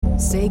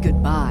Say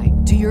goodbye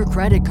to your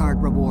credit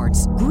card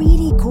rewards.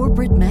 Greedy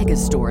corporate mega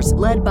stores,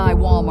 led by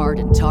Walmart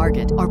and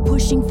Target, are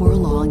pushing for a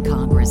law in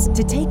Congress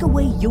to take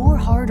away your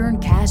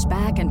hard-earned cash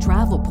back and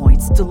travel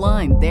points to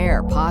line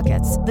their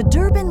pockets. The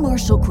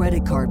Durbin-Marshall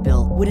credit card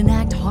bill would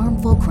enact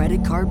harmful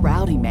credit card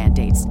routing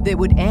mandates that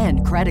would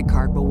end credit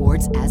card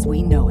rewards as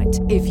we know it.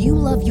 If you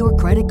love your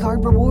credit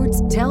card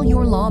rewards, tell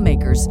your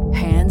lawmakers,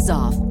 hands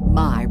off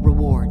my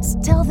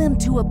rewards. Tell them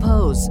to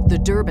oppose the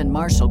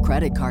Durbin-Marshall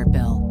credit card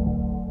bill.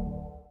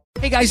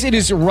 Hey guys, it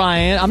is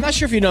Ryan. I'm not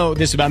sure if you know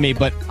this about me,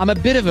 but I'm a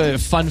bit of a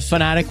fun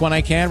fanatic when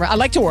I can. I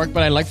like to work,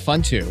 but I like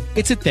fun too.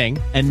 It's a thing.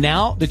 And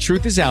now the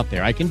truth is out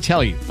there. I can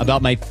tell you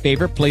about my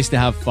favorite place to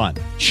have fun.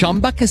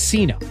 Chumba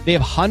Casino. They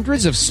have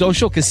hundreds of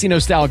social casino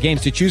style games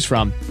to choose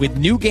from with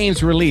new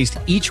games released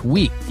each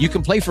week. You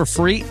can play for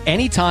free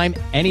anytime,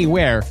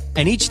 anywhere.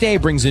 And each day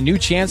brings a new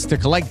chance to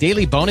collect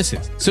daily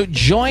bonuses. So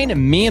join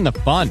me in the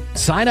fun.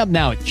 Sign up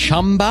now at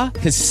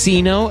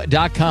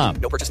ChumbaCasino.com.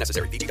 No purchase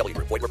necessary. VGW.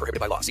 Void where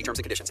prohibited by law. See terms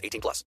and conditions.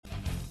 18+.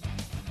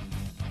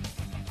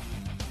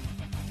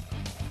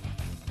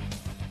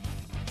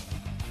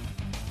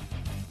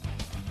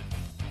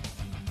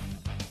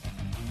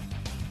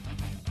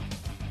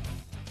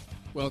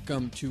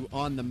 Welcome to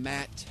On the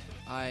Mat.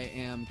 I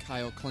am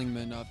Kyle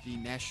Klingman of the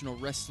National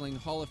Wrestling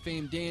Hall of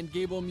Fame Dan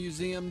Gable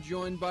Museum,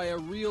 joined by a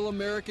real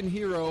American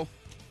hero.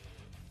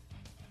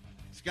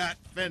 Scott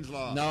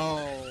Fenslaw.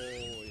 No,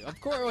 of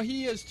course, well,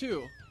 he is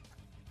too.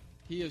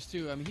 He is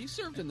too. I mean, he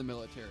served in the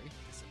military.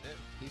 Yes, I did.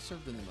 He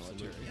served in the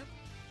military. Absolutely.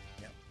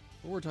 Yep.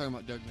 But we're talking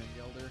about Doug Van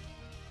Gelder.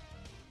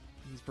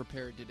 He's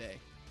prepared today.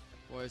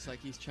 Boy, it's like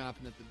he's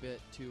chomping at the bit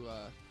to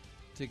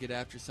get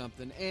after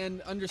something.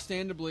 And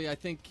understandably, I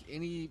think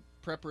any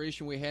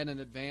preparation we had in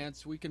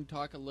advance, we can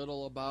talk a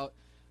little about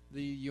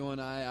the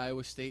UNI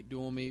Iowa State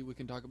dual meet. We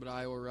can talk about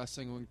Iowa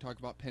wrestling. We can talk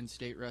about Penn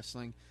State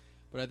wrestling.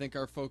 But I think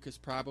our focus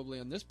probably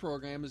on this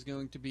program is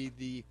going to be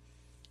the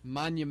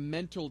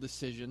monumental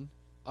decision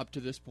up to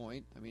this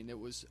point. I mean, it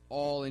was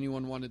all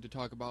anyone wanted to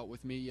talk about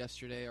with me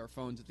yesterday. Our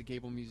phones at the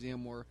Gable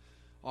Museum were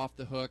off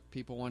the hook.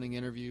 People wanting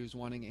interviews,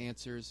 wanting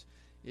answers.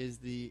 Is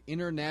the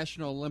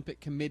International Olympic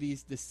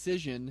Committee's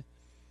decision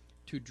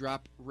to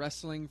drop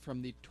wrestling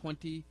from the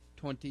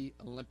 2020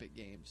 Olympic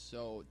Games.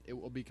 So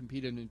it will be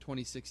competed in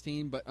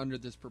 2016, but under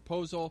this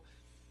proposal,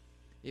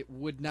 it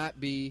would not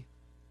be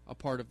a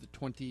part of the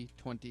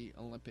 2020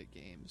 Olympic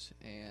Games.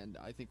 And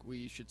I think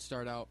we should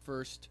start out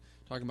first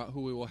talking about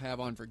who we will have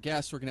on for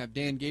guests. We're going to have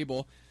Dan Gable,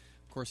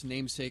 of course,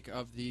 namesake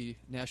of the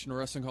National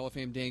Wrestling Hall of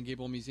Fame Dan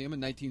Gable Museum.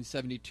 In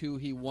 1972,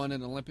 he won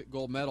an Olympic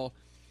gold medal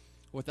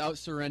without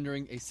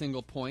surrendering a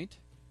single point.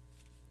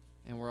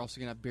 And we're also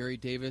going to have Barry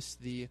Davis,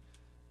 the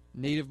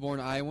native-born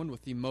Iowan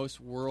with the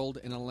most world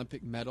and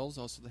Olympic medals,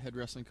 also the head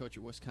wrestling coach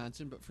at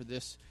Wisconsin. But for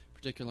this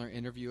particular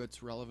interview,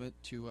 it's relevant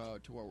to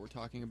what we're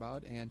talking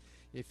about. And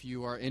if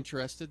you are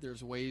interested,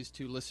 there's ways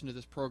to listen to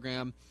this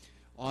program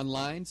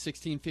online,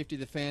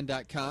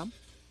 1650thefan.com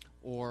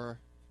or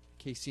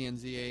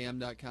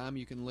kcnzam.com.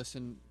 You can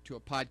listen to a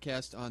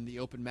podcast on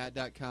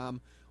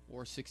theopenmat.com or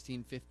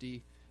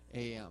 1650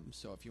 AM.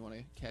 So if you want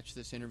to catch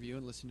this interview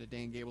and listen to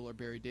Dan Gable or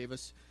Barry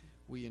Davis,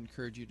 we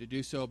encourage you to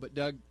do so. But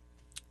Doug,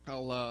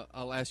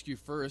 I'll ask you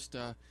first.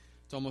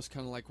 It's almost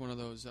kind of like one of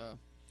those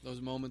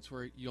moments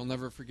where you'll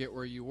never forget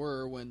where you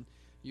were when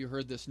you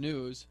heard this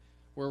news.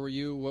 Where were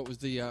you? What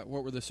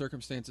were the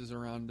circumstances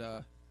around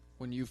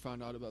when you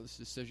found out about this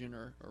decision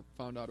or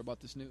found out about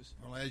this news?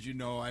 Well, as you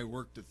know, I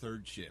worked the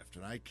third shift,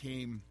 and I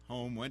came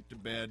home, went to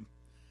bed,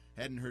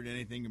 hadn't heard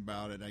anything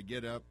about it. I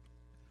get up.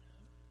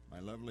 My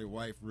lovely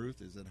wife,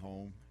 Ruth, is at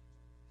home.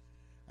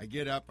 I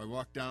get up, I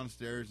walk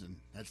downstairs, and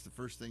that's the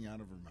first thing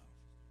out of her mouth.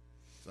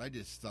 So I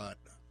just thought,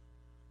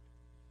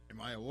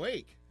 am I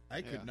awake?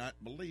 I could not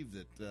believe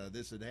that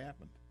this had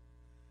happened.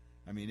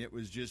 I mean, it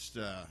was just,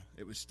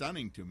 it was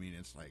stunning to me, and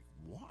it's like,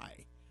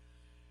 why?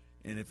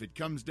 And if it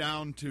comes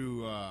down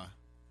to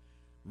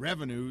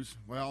revenues,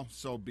 well,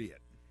 so be it.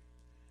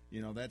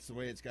 You know, that's the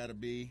way it's got to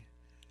be.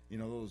 You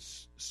know,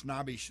 those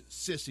snobbish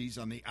sissies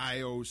on the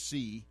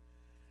IOC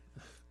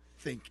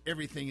think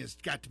everything has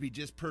got to be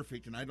just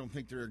perfect, and I don't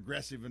think they're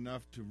aggressive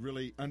enough to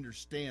really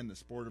understand the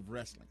sport of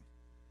wrestling.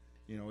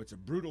 You know, it's a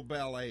brutal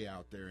ballet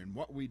out there, and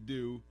what we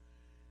do,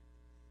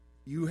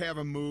 you have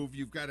a move,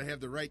 you've got to have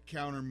the right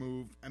counter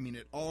move. I mean,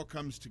 it all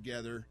comes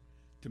together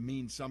to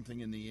mean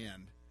something in the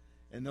end.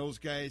 And those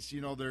guys,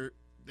 you know,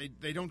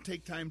 they don't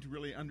take time to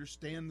really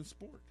understand the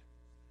sport.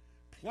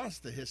 Plus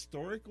the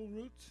historical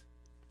roots.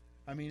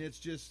 I mean,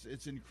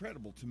 it's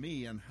incredible to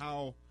me on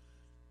how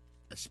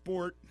a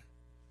sport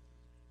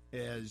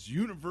as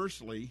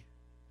universally,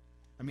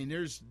 I mean,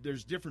 there's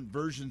different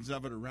versions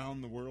of it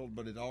around the world,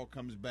 but it all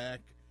comes back.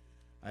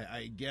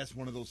 I guess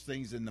one of those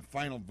things in the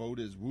final vote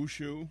is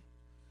wushu.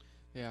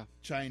 Yeah.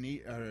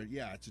 Chinese,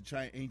 it's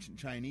a ancient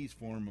Chinese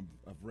form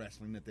of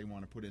wrestling that they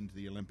want to put into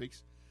the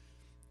Olympics.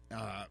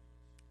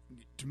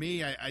 To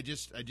me, I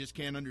just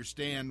can't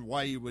understand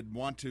why you would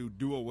want to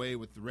do away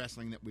with the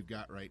wrestling that we've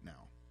got right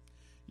now.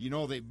 You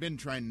know, they've been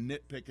trying to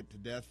nitpick it to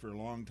death for a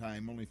long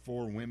time. Only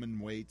 4 women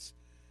weights.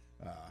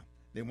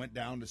 They went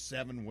down to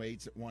 7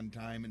 weights at one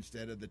time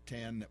instead of the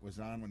 10 that was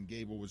on when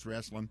Gable was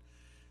wrestling.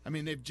 I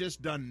mean, they've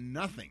just done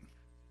nothing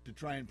to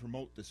try and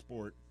promote the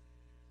sport.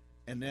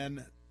 And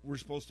then we're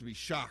supposed to be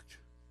shocked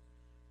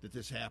that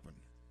this happened.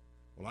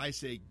 Well, I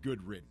say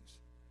good riddance.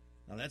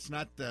 Now, that's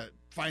not the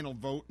final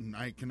vote, and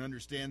I can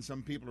understand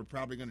some people are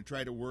probably going to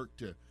try to work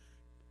to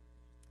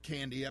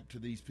candy up to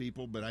these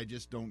people, but I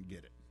just don't get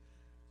it.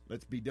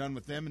 Let's be done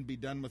with them and be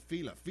done with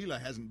FILA. FILA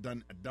hasn't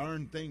done a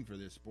darn thing for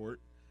this sport,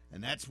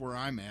 and that's where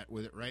I'm at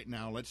with it right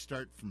now. Let's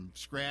start from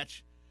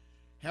scratch,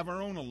 have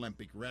our own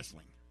Olympic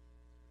wrestling.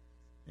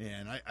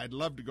 And I'd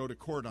love to go to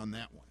court on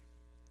that one.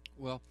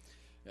 Well,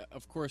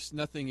 of course,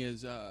 nothing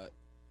is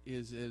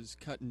as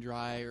cut and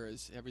dry, or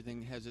as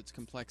everything has its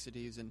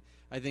complexities. And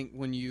I think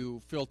when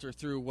you filter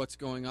through what's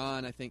going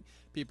on, I think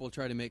people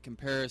try to make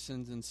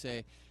comparisons and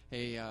say,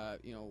 hey,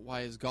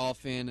 why is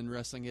golf in and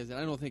wrestling isn't?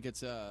 I don't think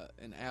it's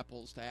an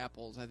apples to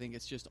apples. I think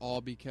it's just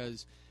all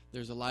because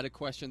there's a lot of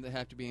questions that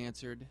have to be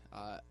answered.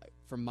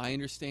 From my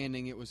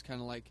understanding, it was kind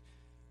of like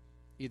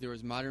either it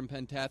was modern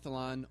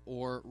pentathlon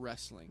or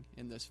wrestling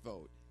in this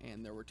vote,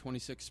 and there were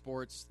 26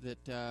 sports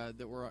that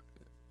were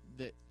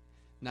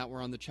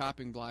on the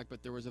chopping block,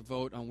 but there was a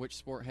vote on which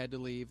sport had to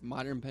leave.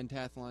 Modern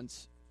pentathlon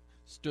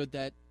stood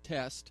that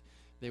test.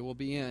 They will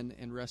be in,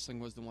 and wrestling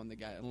was the one that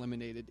got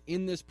eliminated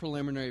in this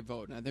preliminary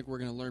vote. And I think we're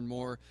going to learn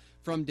more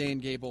from Dan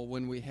Gable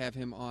when we have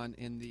him on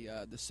in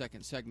the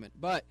second segment.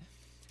 But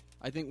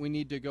I think we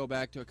need to go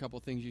back to a couple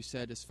things you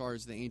said as far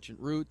as the ancient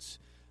roots.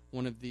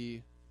 One of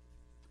the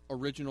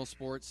original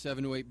sports,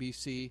 708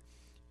 BC,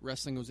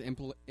 wrestling was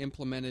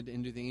implemented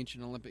into the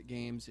ancient Olympic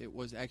Games. It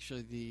was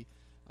actually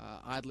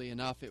oddly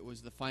enough, it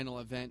was the final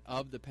event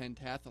of the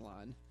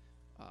pentathlon.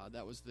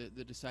 That was the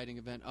deciding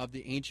event of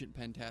the ancient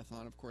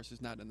pentathlon. Of course,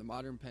 is not in the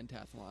modern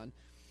pentathlon,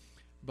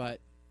 but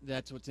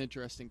that's what's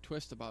interesting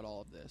twist about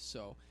all of this.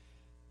 So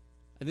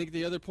I think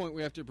the other point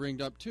we have to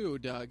bring up too,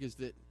 Doug, is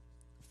that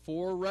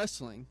for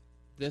wrestling,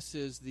 this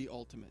is the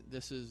ultimate.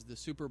 This is the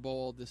Super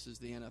Bowl. This is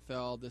the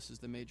NFL. This is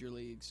the major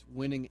leagues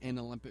winning an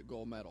Olympic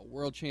gold medal.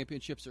 World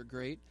championships are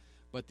great,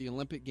 but the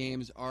Olympic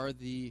Games are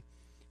the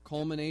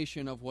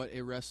culmination of what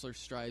a wrestler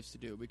strives to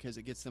do, because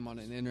it gets them on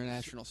an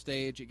international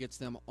stage. It gets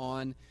them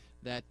on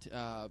that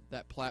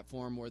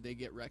platform where they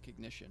get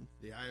recognition.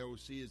 The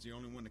IOC is the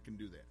only one that can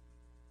do that.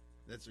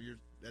 That's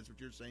what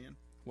you're saying?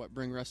 What,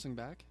 bring wrestling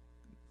back?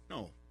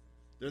 No.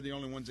 They're the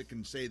only ones that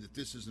can say that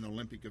this is an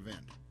Olympic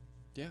event.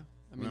 Yeah.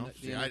 I mean,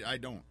 I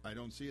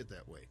don't see it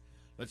that way.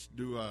 Let's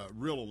do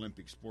real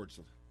Olympic sports.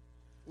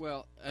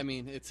 Well, I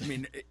mean,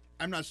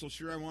 I'm not so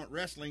sure I want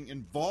wrestling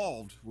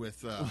involved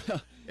with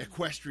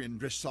equestrian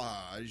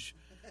dressage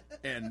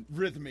and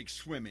rhythmic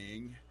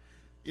swimming.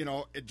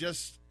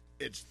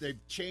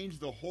 They've changed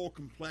the whole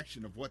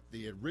complexion of what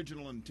the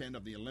original intent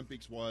of the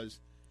Olympics was,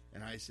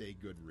 and I say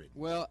good riddance.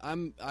 Well,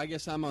 I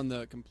guess I'm on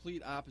the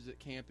complete opposite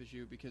camp as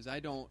you, because I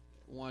don't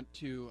want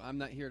to. I'm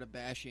not here to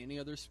bash any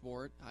other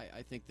sport.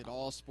 I think that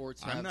all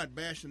sports have. I'm not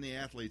bashing the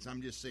athletes.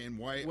 I'm just saying,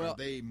 why are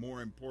they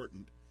more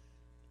important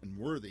and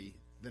worthy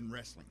than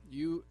wrestling?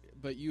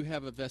 But you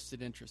have a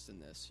vested interest in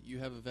this. You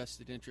have a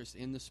vested interest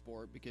in the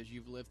sport because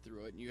you've lived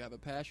through it and you have a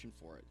passion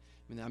for it.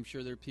 I mean, I'm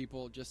sure there are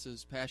people just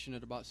as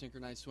passionate about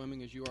synchronized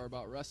swimming as you are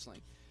about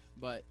wrestling.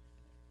 But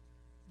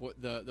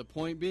what the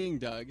point being,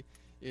 Doug,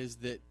 is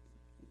that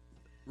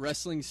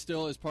wrestling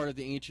still is part of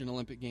the ancient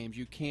Olympic Games.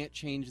 You can't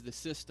change the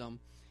system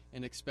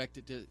and expect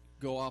it to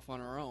go off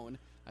on our own.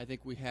 I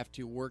think we have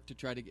to work to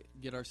try to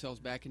get ourselves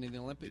back into the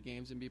Olympic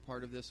Games and be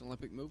part of this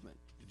Olympic movement.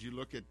 Did you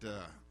look at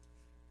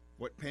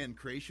what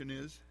pancration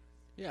is?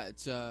 Yeah,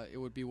 it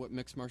would be what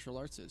mixed martial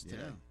arts is today.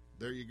 Yeah,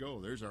 there you go.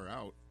 There's our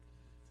out.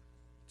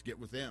 Let's get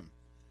with them.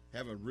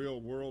 Have a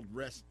real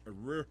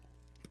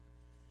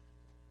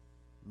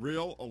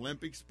real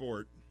Olympic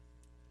sport,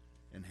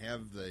 and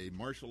have the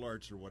martial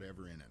arts or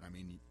whatever in it. I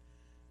mean,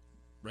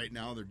 right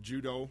now they're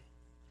judo.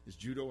 Is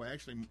judo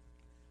actually?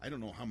 I don't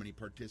know how many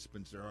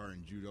participants there are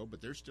in judo,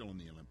 but they're still in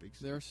the Olympics.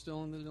 They're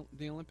still in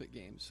the Olympic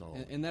Games. So,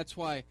 and that's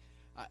why,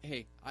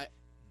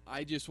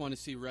 I just want to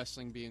see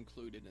wrestling be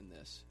included in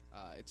this.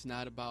 It's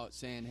not about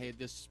saying, hey,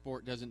 this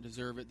sport doesn't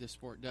deserve it, this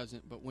sport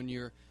doesn't. But when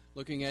you're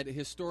looking at it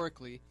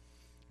historically,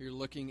 you're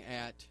looking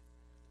at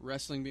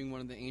wrestling being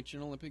one of the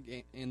ancient Olympic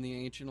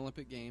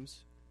Games.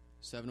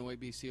 708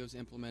 BC was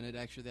implemented.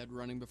 Actually, they had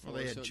running before.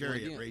 Well, they had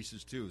chariot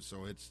races too.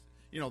 So it's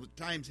the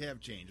times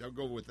have changed. I'll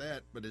go with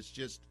that. But it's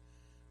just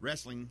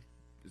wrestling.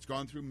 It's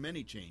gone through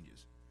many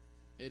changes.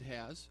 It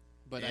has.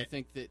 But I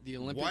think that the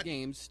Olympic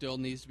Games still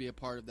needs to be a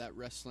part of that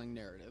wrestling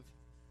narrative.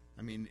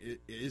 I mean,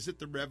 is it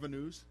the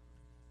revenues?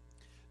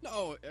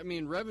 No, I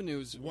mean,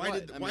 revenues. Why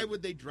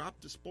would they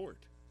drop the sport?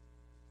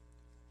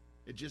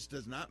 It just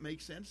does not make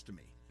sense to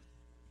me.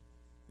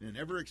 In an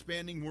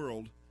ever-expanding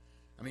world,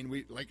 I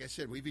mean, like I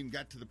said, we've even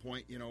got to the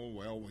point,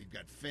 we've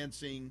got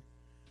fencing,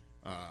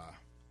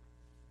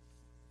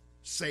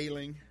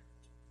 sailing,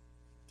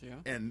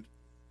 and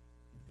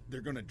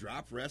they're going to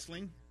drop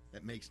wrestling?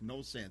 That makes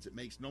no sense. It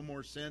makes no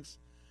more sense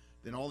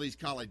than all these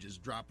colleges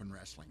dropping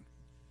wrestling.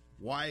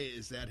 Why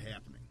is that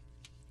happening?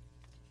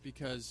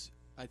 Because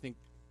I think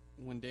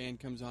when Dan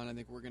comes on, I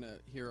think we're going to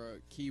hear a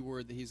key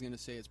word that he's going to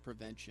say is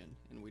prevention,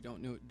 and we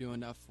don't do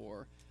enough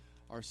for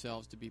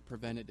ourselves to be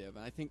preventative.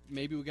 And I think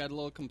maybe we got a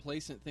little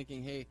complacent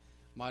thinking, hey,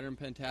 modern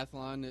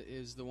pentathlon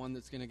is the one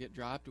that's going to get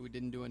dropped. We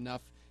didn't do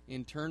enough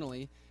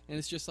internally, and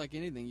it's just like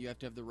anything. You have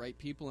to have the right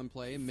people in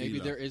play, and maybe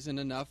there isn't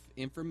enough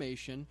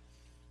information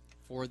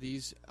for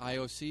these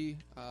IOC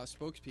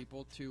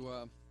spokespeople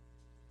to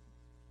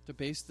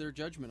base their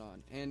judgment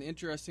on. And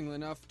interestingly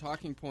enough,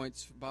 talking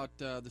points about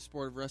the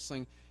sport of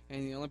wrestling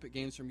and the Olympic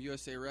Games from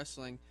USA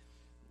Wrestling.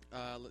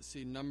 Let's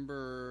see,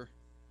 number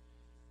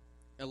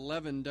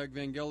 11, Doug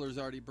Van Gelder's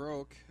already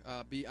broke.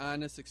 Be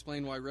honest,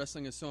 explain why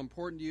wrestling is so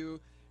important to you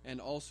and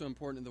also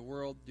important in the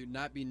world. Do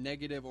not be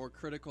negative or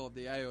critical of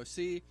the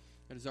IOC.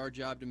 It is our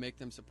job to make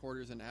them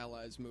supporters and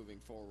allies moving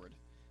forward.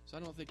 So I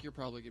don't think you're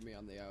probably going to be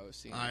on the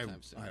IOC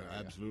anytime soon. I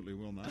absolutely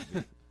will not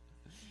be.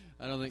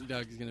 I don't think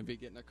Doug's going to be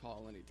getting a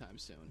call anytime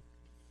soon.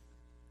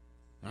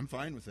 I'm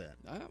fine with that.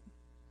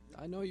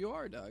 I know you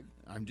are, Doug.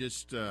 I'm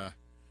just, the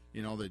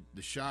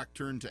shock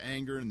turned to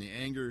anger, and the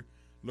anger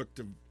looked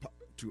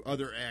to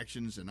other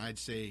actions, and I'd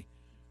say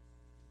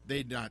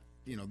they'd not,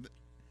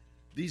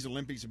 these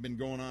Olympics have been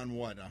going on,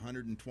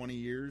 120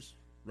 years,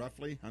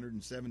 roughly,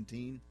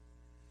 117?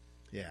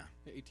 Yeah.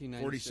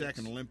 1896.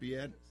 42nd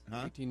Olympiad,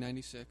 huh?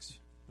 1896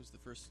 was the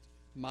first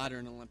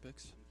modern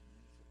Olympics.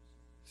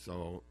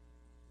 So,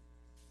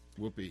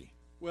 whoopee.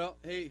 Well,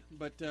 hey,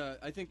 but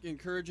I think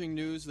encouraging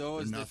news, though,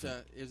 is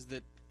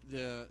that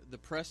the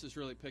press is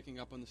really picking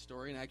up on the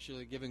story and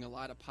actually giving a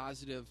lot of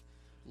positive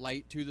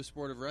light to the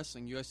sport of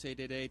wrestling. USA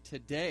Today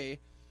today,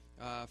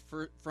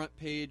 front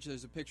page,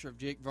 there's a picture of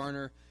Jake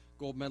Varner,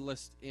 gold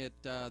medalist at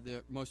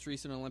the most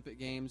recent Olympic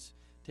Games,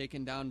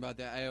 taken down by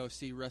the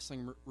IOC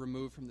wrestling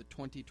removed from the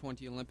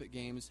 2020 Olympic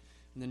Games.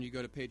 And then you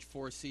go to page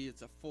 4C,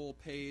 it's a full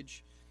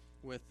page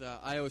with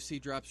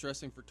IOC drops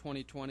wrestling for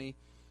 2020.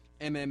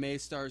 MMA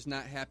stars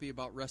not happy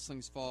about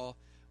wrestling's fall.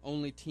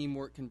 Only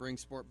teamwork can bring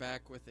sport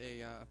back, with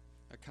a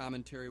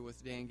commentary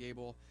with Dan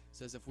Gable.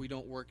 Says, if we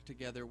don't work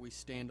together, we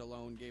stand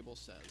alone, Gable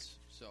says.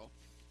 So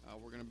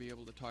we're going to be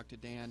able to talk to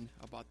Dan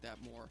about that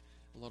more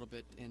a little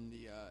bit in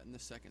the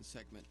second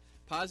segment.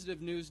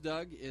 Positive news,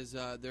 Doug, is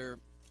there,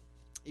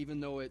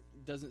 even though it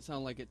doesn't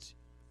sound like it's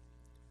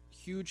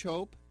huge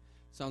hope,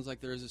 sounds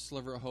like there is a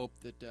sliver of hope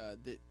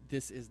that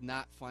this is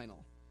not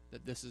final,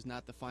 that this is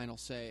not the final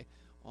say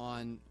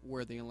on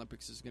where the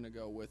Olympics is going to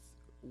go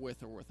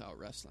with or without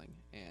wrestling.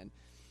 And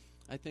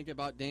I think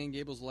about Dan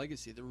Gable's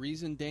legacy. The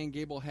reason Dan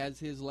Gable has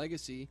his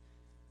legacy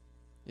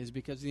is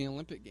because of the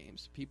Olympic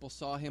Games. People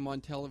saw him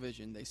on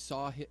television. They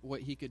saw what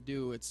he could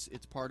do. It's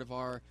part of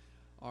our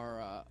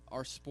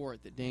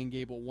sport that Dan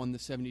Gable won the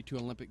 72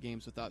 Olympic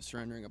Games without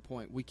surrendering a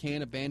point. We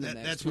can't abandon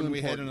that. That's when we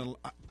had an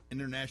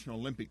International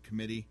Olympic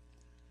Committee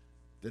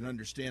that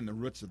understand the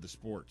roots of the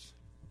sport.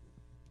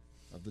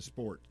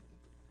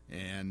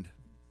 And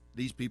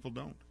these people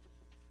don't.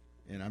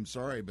 And I'm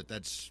sorry, but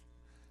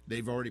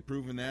they've already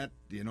proven that,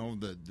 the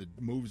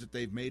moves that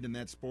they've made in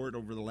that sport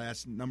over the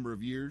last number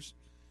of years.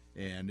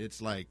 And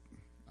it's like,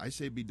 I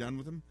say be done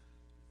with them.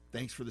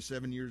 Thanks for the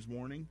 7 years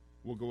warning.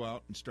 We'll go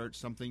out and start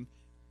something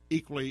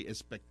equally as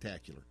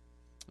spectacular.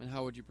 And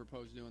how would you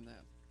propose doing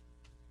that?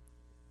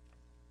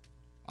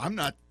 I'm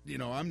not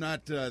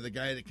the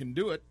guy that can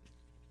do it.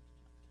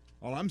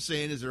 All I'm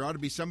saying is there ought to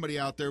be somebody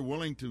out there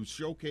willing to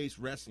showcase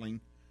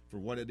wrestling for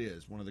what it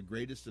is, one of the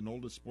greatest and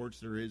oldest sports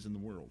there is in the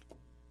world.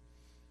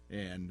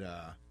 And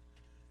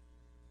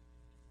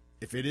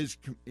if it is,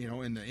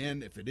 in the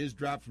end, if it is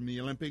dropped from the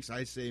Olympics,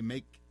 I say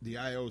make the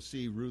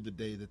IOC rue the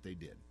day that they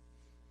did.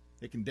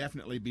 It can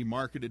definitely be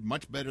marketed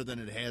much better than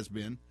it has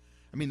been.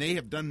 I mean, they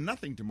have done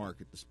nothing to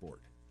market the sport.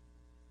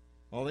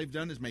 All they've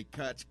done is make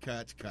cuts.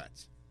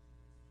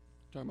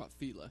 Talking about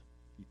FILA.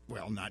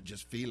 Well, not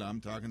just FILA.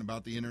 I'm talking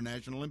about the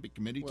International Olympic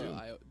Committee, too.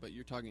 But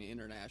you're talking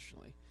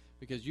internationally.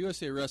 Because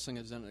USA Wrestling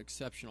has done an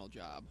exceptional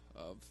job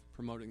of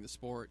promoting the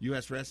sport.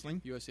 U.S. Wrestling?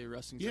 USA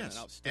Wrestling's done an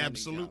outstanding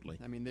absolutely.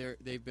 job. I mean,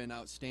 they've been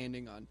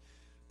outstanding on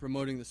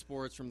promoting the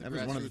sports from the grassroots level.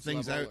 That was one of the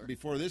things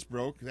before this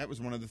broke. That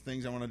was one of the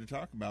things I wanted to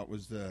talk about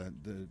was the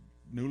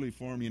newly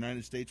formed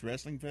United States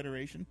Wrestling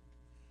Federation.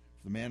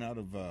 The man out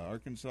of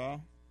Arkansas.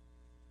 Have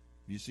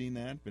you seen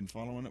that? Been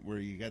following it? Where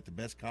you got the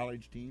best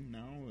college team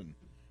now and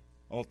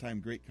all-time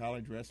great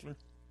college wrestler.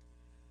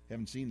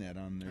 Haven't seen that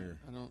on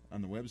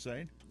on the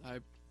website. I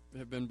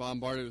have been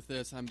bombarded with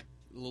this. I'm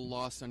a little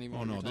lost on even.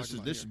 Oh no, this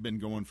has been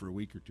going for a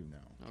week or two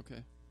now.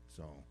 Okay.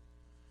 So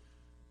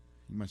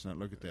you must not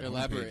look at that.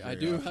 Elaborate. I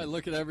do. I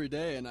look at it every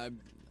day, and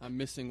I'm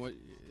missing what.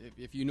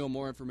 If you know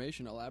more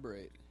information,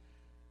 elaborate.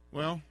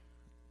 Well,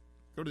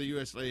 go to the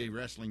USA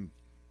Wrestling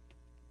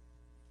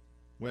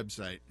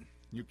website.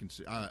 You can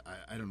see. I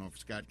don't know if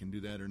Scott can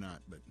do that or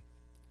not, but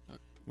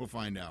we'll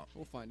find out.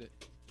 We'll find it.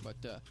 But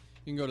you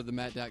can go to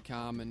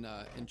themat.com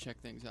and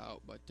check things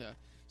out. But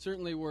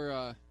certainly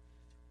we're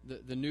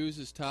the news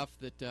is tough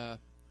that the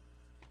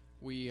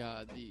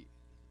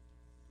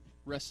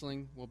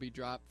wrestling will be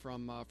dropped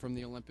from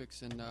the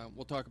Olympics, and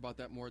we'll talk about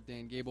that more with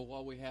Dan Gable.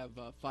 While we have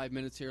 5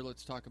 minutes here,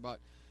 let's talk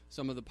about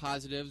some of the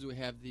positives, we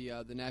have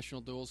the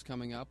national duels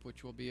coming up,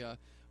 which will be a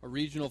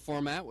regional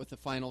format with the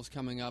finals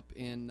coming up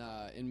in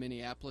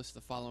Minneapolis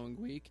the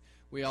following week.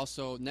 We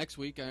also, next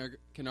week, I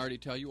can already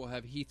tell you, we'll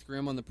have Heath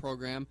Grimm on the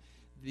program.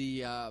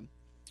 The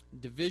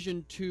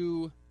Division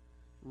II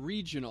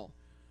regional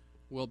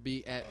will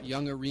be at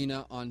Young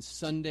Arena on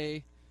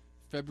Sunday,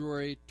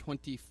 February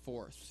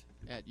 24th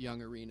at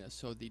Young Arena.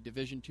 So the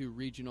Division II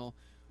regional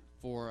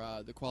for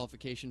the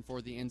qualification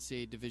for the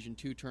NCAA Division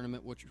II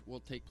tournament, which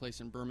will take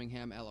place in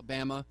Birmingham,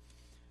 Alabama,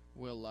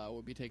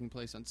 will be taking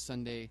place on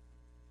Sunday,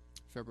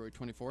 February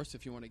 24th. So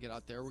if you want to get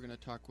out there, we're going to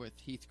talk with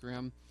Heath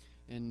Grimm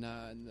in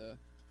the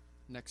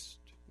next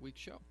week's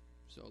show.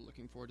 So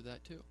looking forward to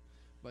that too.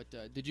 But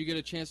did you get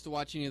a chance to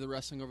watch any of the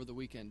wrestling over the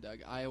weekend, Doug?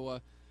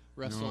 Iowa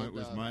wrestled. No, it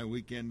was my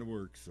weekend to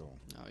work, so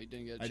no, you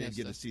didn't get a chance. I didn't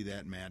get to see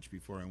that match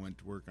before I went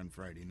to work on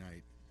Friday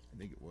night. I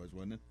think it was,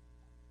 wasn't it?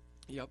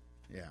 Yep.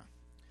 Yeah.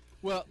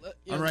 Well,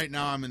 right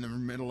now I'm in the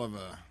middle of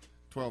a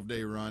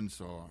 12-day run,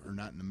 or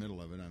not in the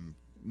middle of it. I'm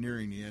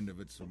nearing the end of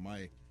it, so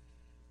my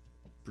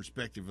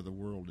perspective of the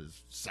world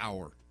is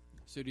sour.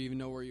 So do you even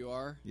know where you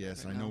are?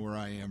 Yes, right I now? know where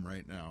I am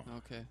right now.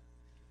 Okay.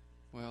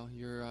 Well,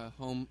 you're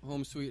home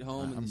sweet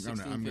home in the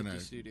 1650 I'm gonna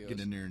studios. get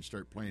in there and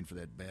start playing for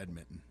that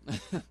badminton.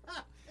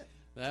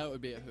 That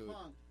would be a hoot.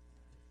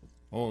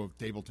 Oh,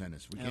 table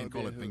tennis. We That can't would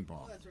call be a it hoot. ping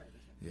pong. That's right.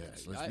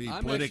 Yes,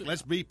 I'm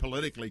let's be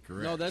politically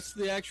correct. No, that's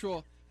the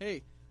actual.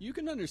 Hey, you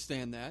can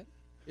understand that.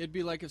 It'd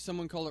be like if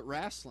someone called it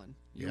wrestling.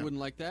 You Yeah. wouldn't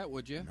like that,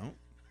 would you? No.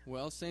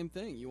 Well, same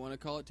thing. You want to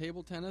call it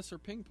table tennis or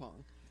ping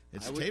pong?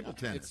 It's I would- table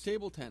tennis. It's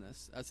table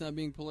tennis. That's not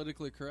being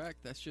politically correct.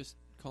 That's just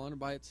calling it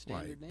by its Why?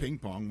 standard name. Ping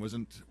pong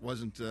wasn't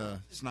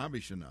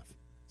snobbish enough,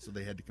 so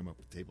they had to come up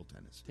with table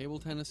tennis. Table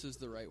tennis is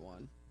the right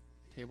one.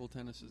 Table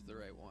tennis is the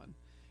right one.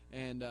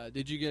 And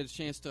did you get a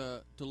chance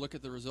to look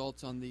at the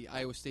results on the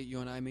Iowa State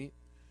UNI meet?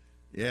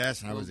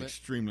 Yes, I little was bit.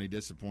 extremely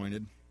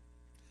disappointed.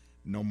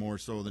 No more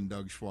so than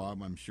Doug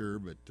Schwab, I'm sure,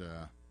 but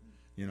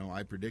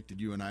I predicted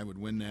you and I would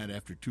win that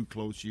after 2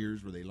 close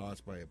years where they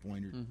lost by a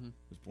point. Mm-hmm.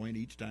 Was point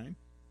each time?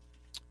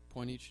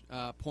 Point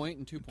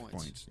and 2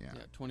 points. Points, yeah.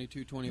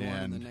 22-21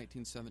 and then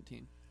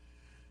 19-17.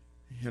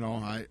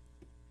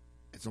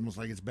 It's almost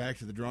like it's back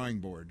to the drawing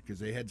board because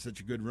they had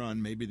such a good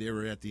run. Maybe they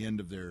were at the end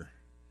of their,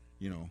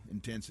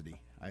 intensity.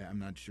 I'm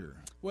not sure.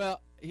 Well,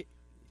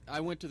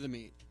 I went to the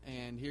meet,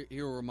 and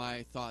here were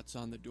my thoughts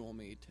on the dual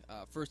meet.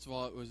 First of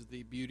all, it was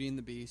the Beauty and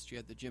the Beast. You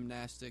had the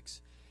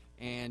gymnastics,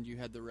 and you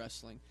had the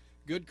wrestling.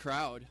 Good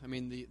crowd. I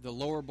mean, the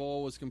lower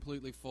bowl was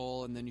completely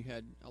full, and then you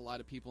had a lot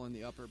of people in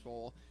the upper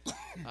bowl.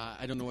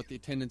 I don't know what the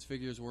attendance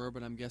figures were,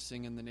 but I'm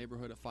guessing in the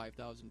neighborhood of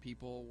 5,000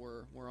 people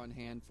were on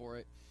hand for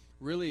it.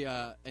 Really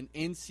an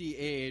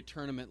NCAA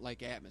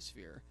tournament-like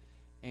atmosphere.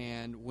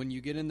 And when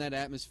you get in that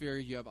atmosphere,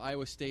 you have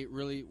Iowa State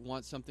really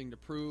want something to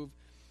prove.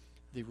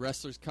 The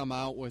wrestlers come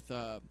out with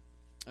a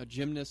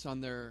gymnast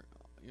on their,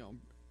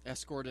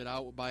 escorted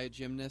out by a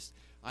gymnast.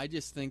 I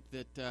just think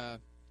that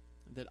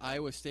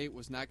Iowa State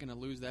was not going to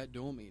lose that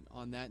dual meet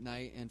on that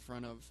night in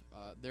front of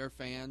their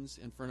fans,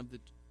 in front of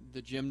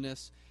the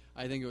gymnasts.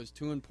 I think it was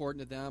too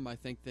important to them. I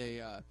think they,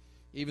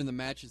 even the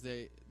matches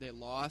they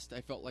lost,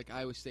 I felt like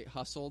Iowa State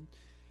hustled.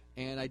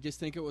 And I just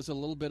think it was a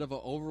little bit of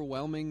an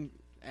overwhelming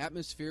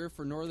atmosphere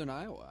for Northern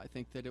Iowa. I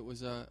think that it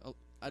was I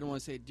don't want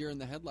to say deer in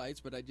the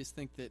headlights, but I just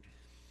think that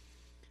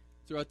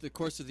throughout the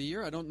course of the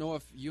year, I don't know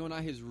if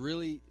UNI has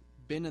really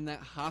been in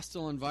that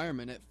hostile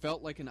environment. It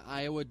felt like an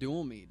Iowa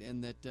dual meet,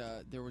 and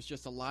that there was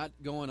just a lot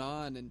going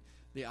on. And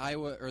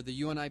the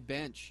UNI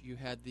bench, you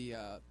had the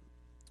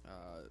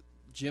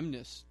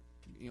gymnasts,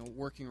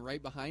 working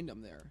right behind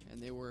them there,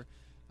 and they were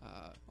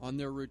on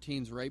their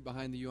routines right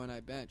behind the UNI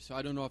bench. So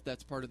I don't know if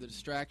that's part of the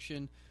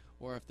distraction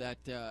or if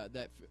that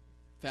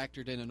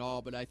factored in at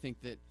all. But I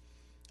think that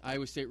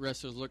Iowa State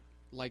wrestlers looked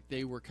like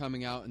they were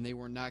coming out and they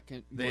were not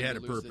going to They had a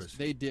lose purpose. this.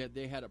 They did.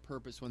 They had a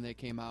purpose when they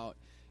came out.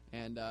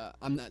 And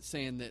I'm not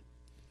saying that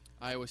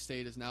Iowa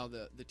State is now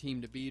the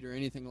team to beat or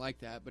anything like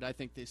that, but I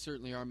think they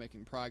certainly are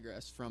making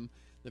progress from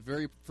the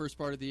very first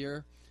part of the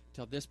year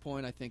till this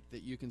point. I think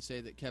that you can say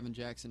that Kevin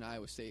Jackson,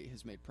 Iowa State,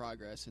 has made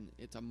progress, and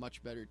it's a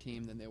much better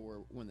team than they were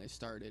when they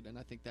started, and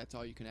I think that's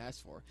all you can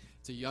ask for.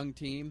 It's a young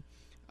team.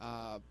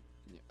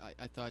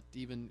 I thought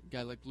even a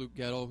guy like Luke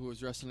Gettle, who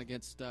was wrestling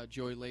against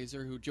Joey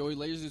Laser, Joey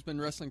Laser's been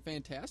wrestling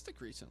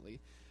fantastic recently.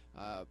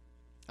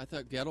 I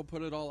thought Gettle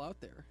put it all out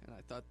there, and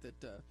I thought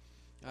that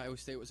Iowa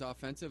State was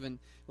offensive. And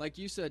like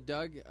you said,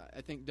 Doug,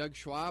 I think Doug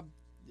Schwab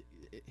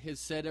has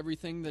said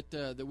everything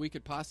that we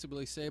could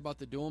possibly say about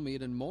the dual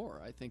meet and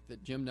more. I think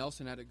that Jim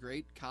Nelson had a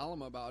great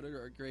column about it,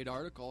 or a great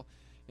article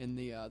in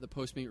the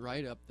post-meet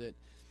write-up, that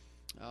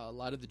a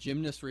lot of the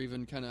gymnasts were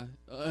even kind of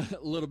a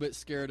little bit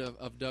scared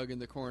of Doug in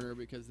the corner,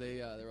 because they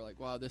were like,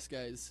 wow, this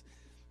guy's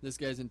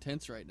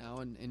intense right now,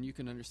 and you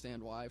can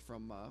understand why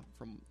from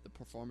the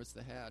performance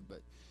they had.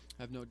 But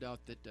I have no doubt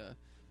that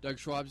Doug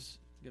Schwab's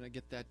going to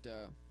get that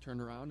turned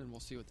around, and we'll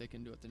see what they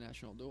can do at the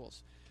national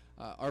duels.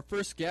 Our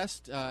first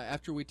guest,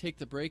 after we take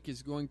the break,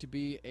 is going to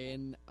be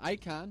an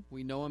icon.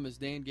 We know him as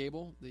Dan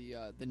Gable,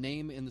 the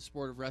name in the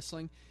sport of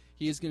wrestling.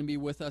 He is going to be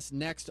with us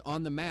next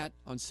on the mat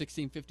on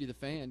 1650 The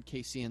Fan,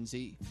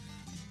 KCNZ.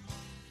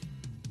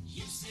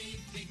 You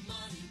save big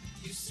money,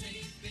 you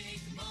save big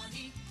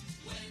money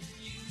when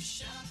you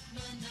shop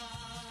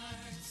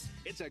Menards.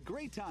 It's a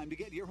great time to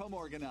get your home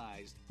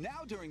organized.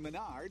 Now during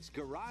Menards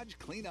Garage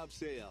Cleanup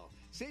Sale.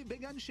 Save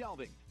big on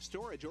shelving,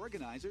 storage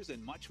organizers,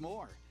 and much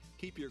more.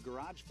 Keep your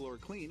garage floor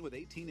clean with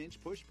 18-inch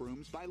push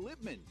brooms by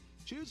Lippman.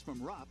 Choose from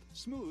rough,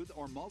 smooth,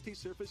 or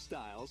multi-surface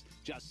styles,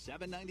 just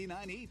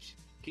 $7.99 each.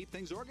 Keep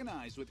things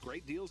organized with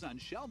great deals on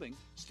shelving,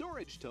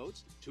 storage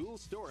totes, tool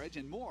storage,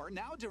 and more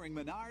now during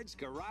Menards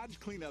Garage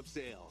Cleanup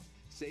Sale.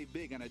 Save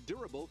big on a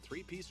durable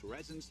 3-piece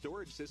resin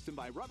storage system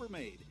by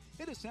Rubbermaid.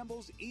 It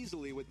assembles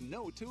easily with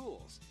no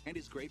tools and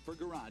is great for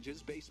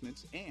garages,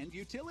 basements, and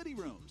utility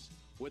rooms.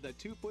 With a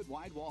 2-foot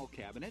wide wall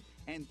cabinet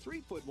and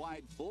 3-foot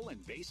wide full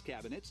and base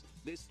cabinets,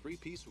 this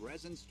 3-piece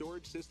resin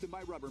storage system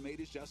by Rubbermaid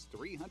is just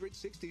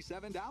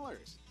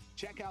 $367.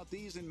 Check out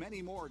these and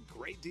many more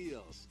great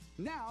deals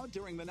now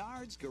during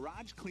Menards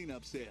Garage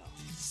Cleanup Sale.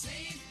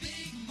 Save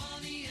big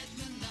money at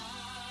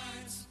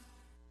Menards.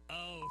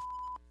 Oh,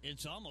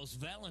 it's almost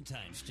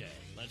Valentine's Day.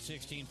 Let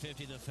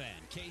 1650 The Fan,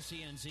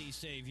 KCNZ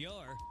save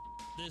your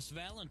this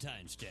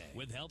Valentine's Day.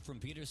 With help from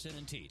Peterson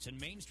and Teets and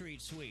Main Street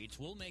Sweets,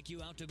 we'll make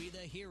you out to be the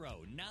hero,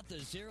 not the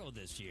zero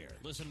this year.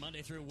 Listen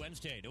Monday through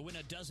Wednesday to win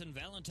a dozen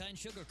Valentine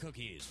sugar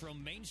cookies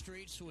from Main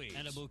Street Sweets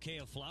and a bouquet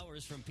of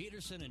flowers from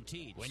Peterson and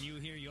Teets. When you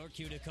hear your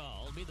cue to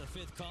call, be the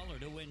 5th caller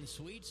to win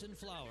sweets and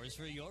flowers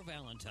for your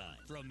Valentine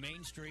from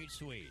Main Street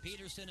Sweets,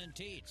 Peterson and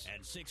Teets,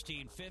 and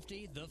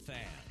 1650 The Fan.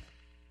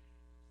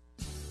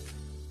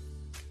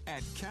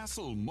 At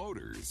Castle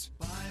Motors.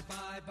 Buy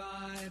the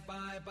best.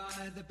 Buy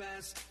the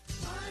best.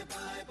 Buy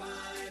the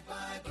Castorama.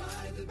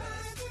 Buy the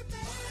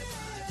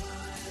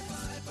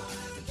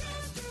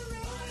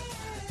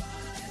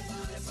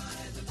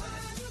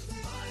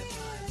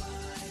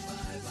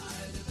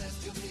best.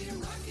 You'll be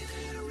rocking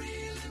and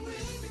reeling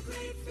with a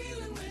great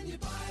feeling when you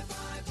buy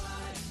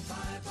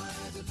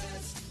the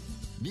best.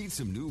 Need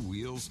some new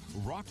wheels?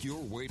 Rock your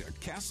way to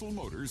Castle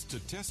Motors to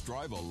test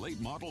drive a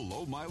late model,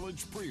 low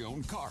mileage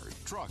pre-owned car,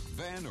 truck,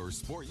 van, or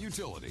sport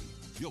utility.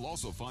 You'll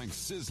also find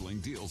sizzling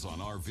deals on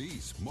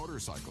RVs,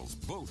 motorcycles,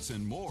 boats,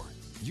 and more.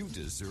 You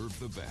deserve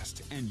the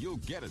best, and you'll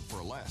get it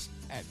for less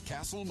at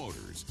Castle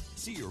Motors.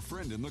 See your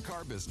friend in the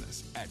car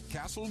business at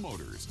Castle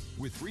Motors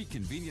with 3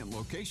 convenient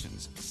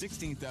locations: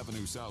 16th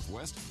Avenue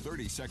Southwest,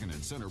 32nd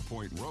and Center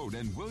Point Road,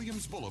 and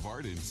Williams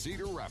Boulevard in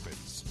Cedar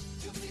Rapids.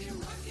 You'll be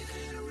rocking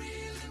and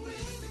reeling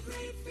with a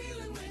great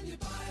feeling when you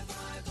buy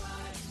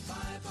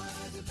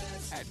the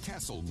best. At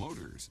Castle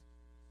Motors.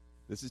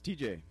 This is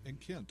TJ and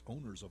Kent,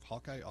 owners of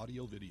Hawkeye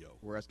Audio Video.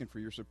 We're asking for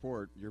your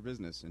support, your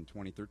business in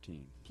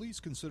 2013.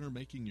 Please consider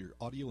making your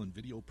audio and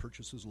video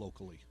purchases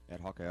locally. At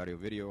Hawkeye Audio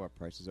Video, our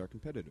prices are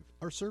competitive.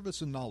 Our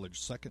service and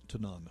knowledge second to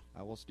none.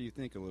 How else do you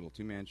think a little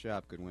two-man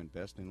shop could win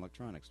Best in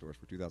Electronics Stores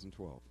for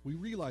 2012? We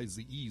realize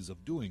the ease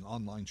of doing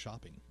online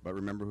shopping. But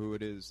remember who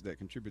it is that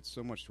contributes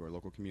so much to our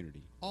local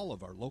community. All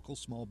of our local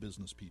small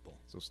business people.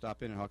 So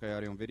stop in at Hawkeye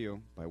Audio and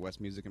Video by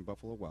West Music and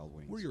Buffalo Wild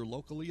Wings. We're your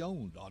locally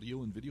owned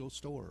audio and video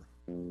store.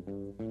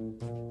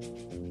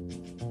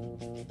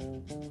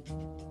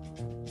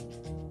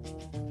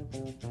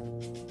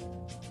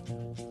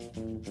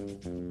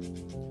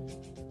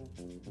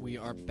 We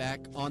are back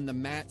on the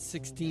mat,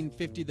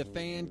 1650 The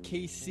Fan,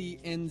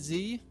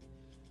 KCNZ.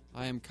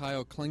 I am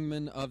Kyle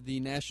Klingman of the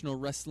National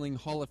Wrestling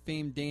Hall of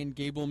Fame Dan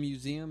Gable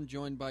Museum,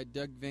 joined by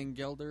Doug Van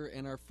Gelder,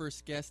 and our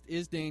first guest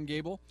is Dan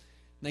Gable,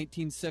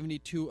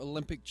 1972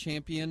 Olympic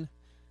champion,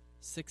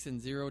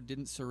 6-0,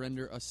 didn't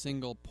surrender a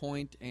single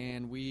point,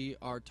 and we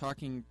are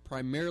talking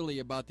primarily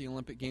about the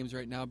Olympic Games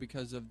right now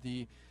because of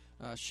the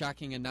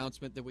shocking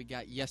announcement that we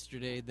got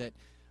yesterday that,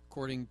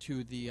 according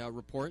to the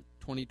report,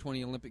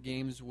 2020 Olympic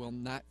Games will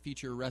not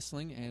feature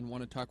wrestling, and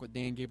want to talk with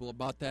Dan Gable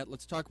about that.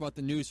 Let's talk about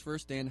the news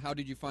first. Dan, how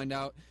did you find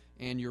out,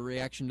 and your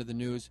reaction to the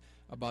news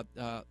about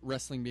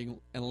wrestling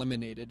being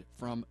eliminated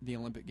from the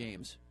Olympic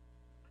Games?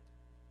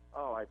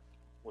 Oh, I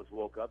was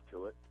woke up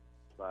to it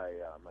by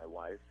my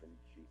wife, and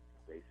she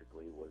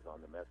basically was on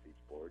the message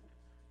boards.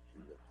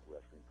 She's a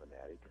wrestling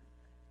fanatic.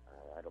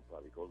 I don't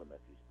probably go to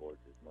message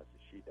boards as much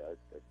as she does,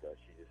 but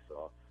she just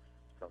saw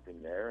something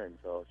there, and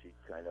so she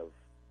kind of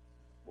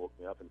woke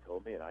me up and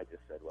told me, and I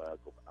just said, well,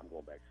 I'm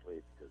going back to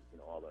sleep because,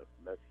 all the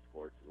message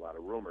boards, there's a lot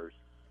of rumors.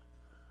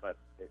 But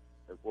it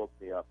woke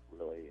me up,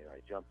 really, and I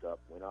jumped up,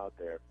 went out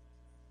there,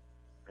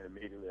 and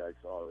immediately I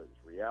saw it was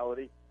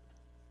reality.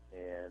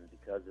 And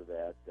because of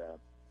that,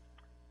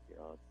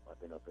 I've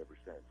been up ever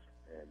since,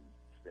 and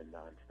it's been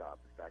nonstop.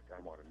 In fact,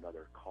 I'm on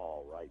another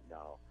call right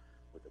now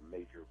with a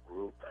major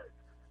group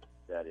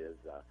that is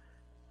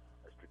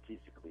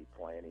strategically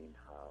planning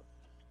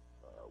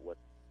what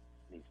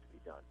needs to be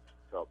done.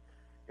 So,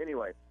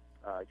 anyway,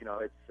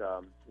 it's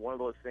one of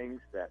those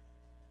things that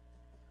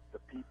the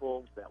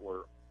people that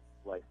were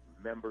like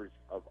members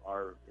of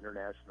our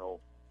international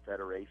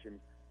federation,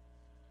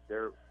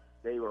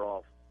 they were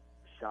all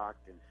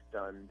shocked and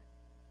stunned,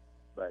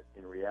 but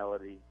in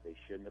reality, they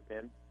shouldn't have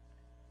been.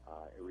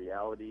 In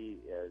reality,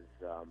 as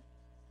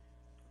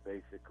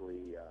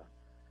basically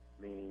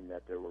meaning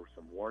that there were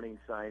some warning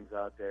signs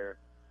out there,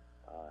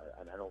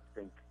 and I don't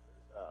think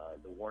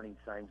the warning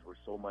signs were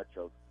so much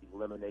of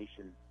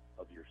elimination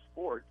of your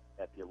sport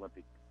at the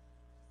Olympic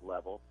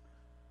level,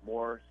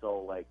 more so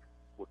like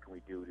what can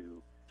we do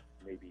to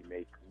maybe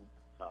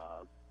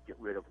get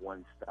rid of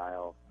one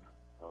style,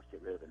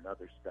 get rid of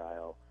another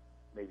style,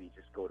 maybe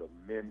just go to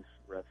men's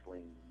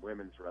wrestling,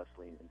 women's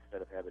wrestling,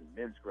 instead of having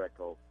men's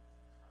Greco,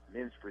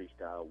 men's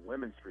freestyle,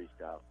 women's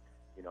freestyle.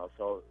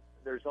 So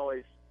there's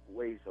always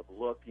ways of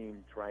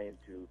looking, trying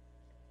to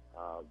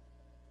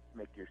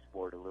make your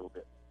sport a little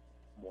bit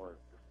more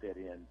fit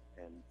in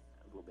and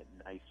a little bit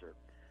nicer.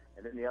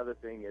 And then the other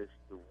thing is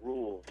the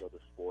rules of the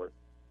sport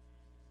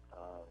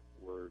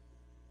were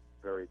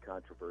very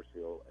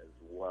controversial as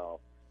well,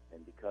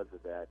 and because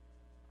of that,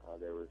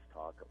 there was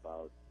talk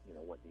about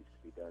what needs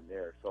to be done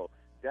there. So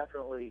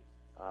definitely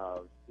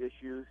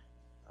issues.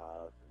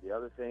 The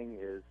other thing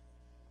is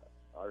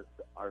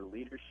our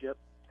leadership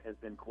has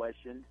been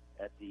questioned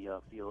at the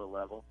FILA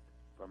level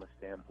from a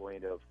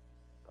standpoint of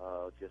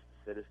just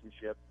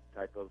citizenship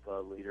type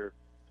of leader,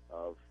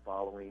 of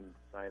following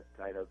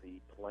kind of the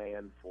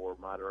plan for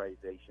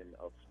modernization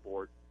of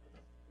sport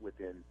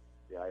within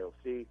the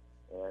IOC,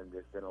 and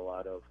there's been a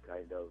lot of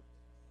kind of,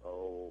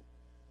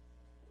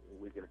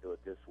 we're going to do it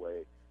this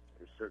way.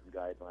 There's certain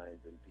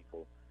guidelines and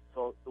people.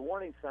 So the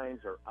warning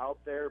signs are out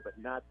there, but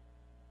not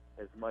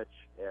as much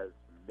as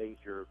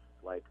major,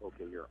 like,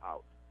 okay, you're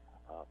out.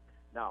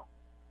 Now,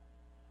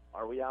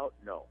 are we out?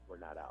 No, we're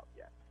not out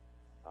yet.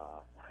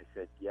 I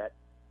said yet.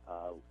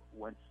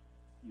 Once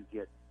you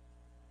get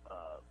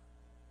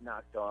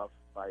knocked off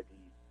by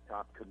the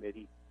top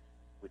committee,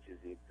 which is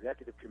the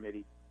executive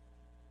committee,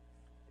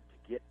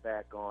 to get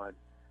back on,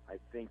 I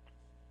think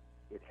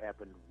it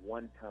happened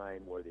one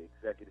time where the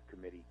executive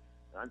committee,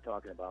 and I'm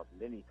talking about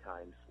many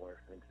times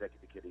where an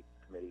executive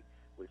committee,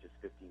 which is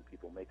 15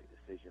 people, make a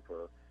decision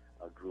for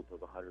a group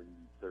of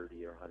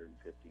 130 or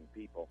 115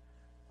 people.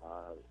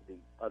 The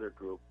other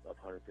group of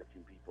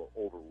 115 people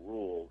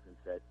overruled and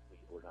said,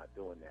 we're not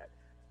doing that.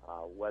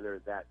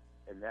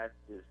 And that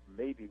is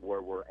maybe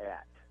where we're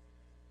at,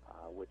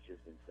 which is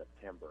in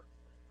September.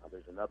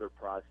 There's another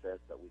process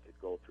that we could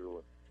go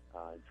through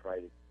and try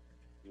to,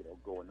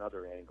 go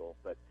another angle.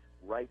 But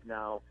right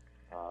now,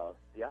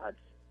 the odds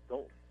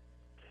don't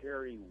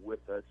carry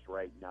with us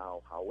right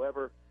now.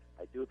 However,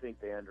 I do think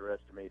they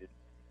underestimated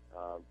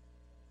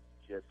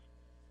just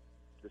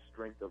the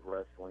strength of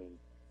wrestling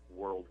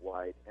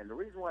worldwide. And the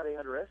reason why they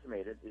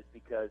underestimated is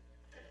because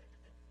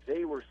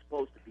they were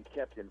supposed to be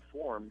kept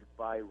informed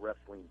by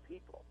wrestling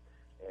people.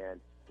 And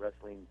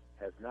wrestling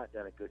has not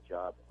done a good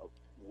job of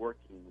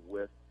working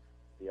with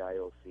the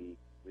IOC.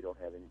 We don't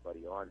have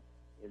anybody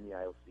in the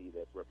IOC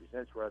that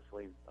represents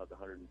wrestling of the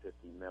 115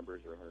 members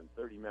or 130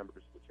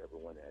 members, whichever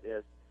one that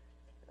is.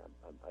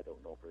 I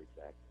don't know for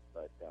exact,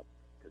 but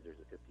because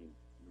there's a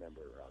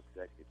 15-member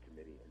executive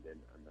committee, and then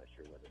I'm not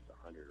sure whether it's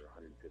 100 or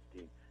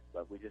 115.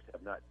 But we just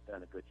have not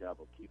done a good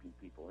job of keeping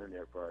people in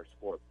there for our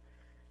sport.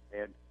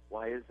 And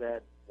why is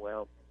that?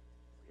 Well,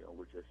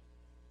 we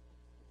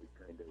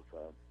kind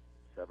of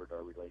severed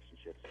our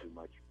relationships too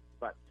much.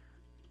 But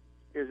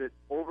is it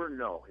over?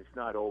 No, it's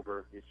not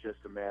over. It's just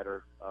a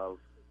matter of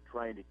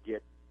trying to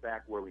get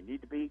back where we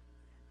need to be.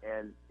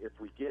 And if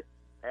we get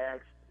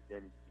axed,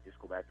 then you just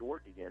go back to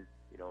work again.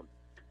 You don't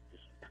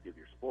just give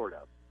your sport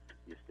up.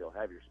 You still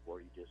have your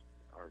sport. You just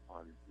aren't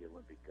on the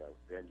Olympic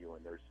venue,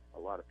 and there's a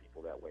lot of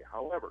people that way.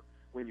 However,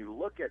 when you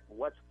look at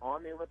what's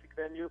on the Olympic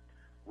venue,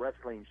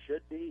 wrestling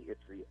should be.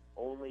 It's the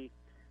only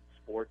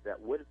sport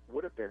that would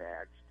have been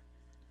axed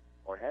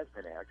or has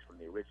been axed from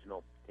the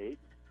original 8,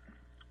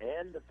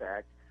 and the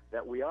fact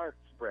that we are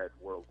spread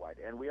worldwide,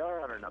 and we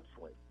are on an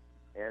upswing,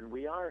 and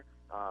we are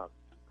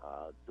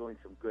doing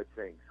some good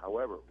things.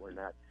 However, we're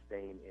not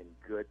staying in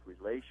good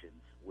relations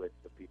with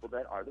the people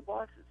that are the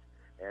bosses.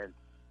 And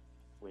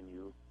when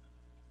you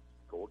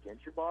go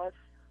against your boss,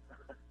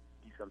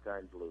 you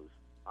sometimes lose.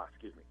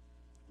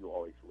 You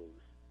always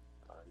lose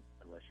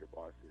unless your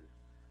boss is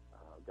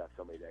got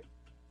somebody that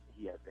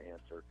he has to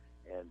answer.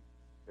 And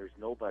there's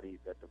nobody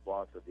that the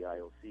boss of the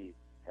IOC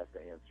has to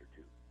answer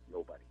to.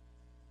 Nobody.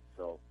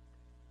 So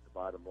the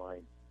bottom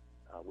line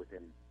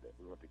within the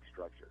Olympic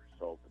structure.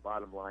 So the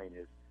bottom line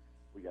is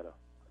we got a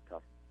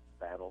tough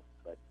battle,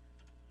 but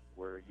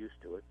we're used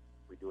to it.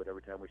 We do it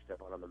every time we step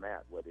out on the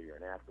mat, whether you're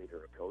an athlete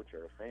or a coach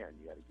or a fan.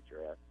 You got to get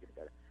your ass. You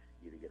got to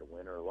either get a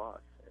win or a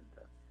loss. And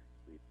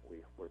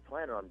we're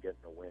planning on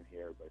getting a win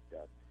here, but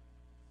it's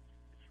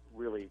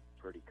really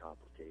pretty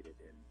complicated,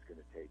 and it's going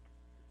to take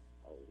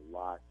a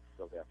lot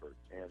of effort.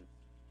 And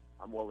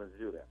I'm willing to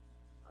do that.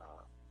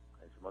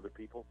 And some other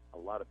people, a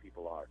lot of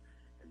people are.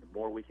 And the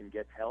more we can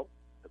get help,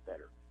 the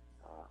better.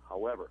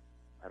 However,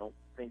 I don't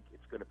think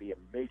it's going to be a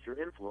major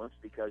influence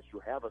because you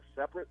have a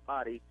separate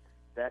body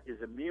that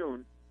is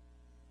immune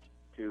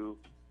to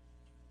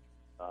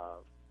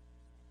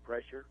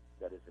pressure,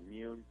 that is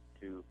immune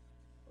to,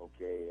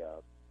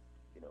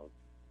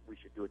 we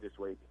should do it this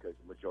way because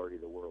the majority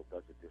of the world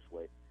does it this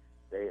way.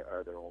 They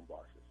are their own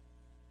bosses.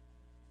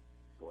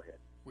 Go ahead.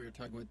 We are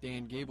talking with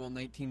Dan Gable,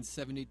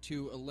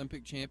 1972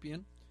 Olympic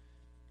champion.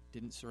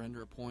 Didn't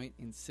surrender a point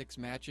in 6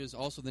 matches.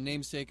 Also the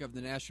namesake of the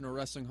National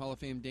Wrestling Hall of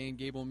Fame, Dan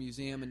Gable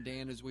Museum. And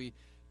Dan, as we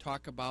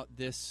talk about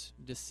this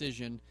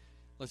decision,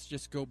 let's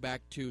just go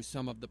back to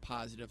some of the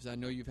positives. I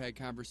know you've had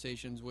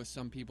conversations with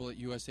some people at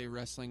USA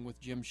Wrestling, with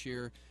Jim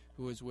Shear,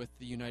 who is with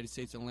the United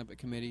States Olympic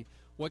Committee.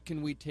 What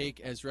can we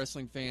take as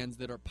wrestling fans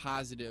that are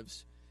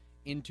positives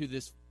into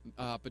this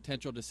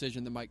potential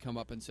decision that might come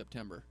up in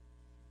September?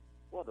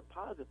 Well, the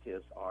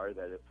positives are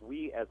that if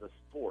we as a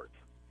sport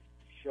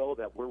show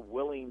that we're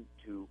willing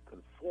to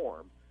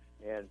conform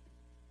and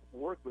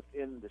work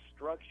within the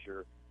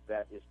structure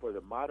that is for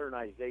the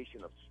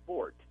modernization of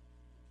sport,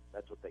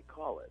 that's what they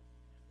call it,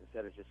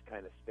 instead of just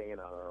kind of staying on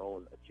our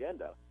own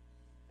agenda.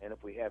 And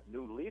if we have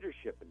new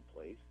leadership in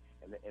place,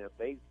 and if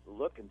they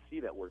look and see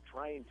that we're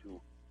trying to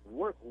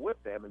work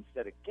with them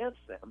instead of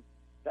against them,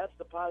 that's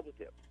the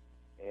positive.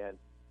 And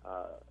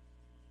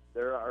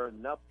there are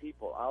enough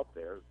people out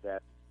there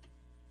that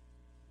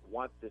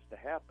want this to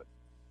happen.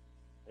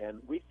 And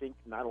we think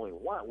not only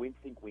want, we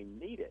think we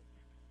need it.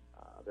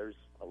 There's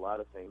a lot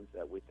of things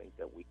that we think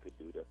that we could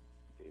do to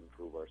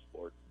improve our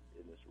sport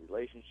in this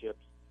relationships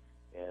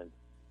and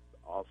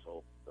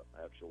also the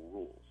actual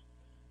rules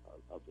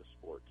of the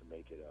sport to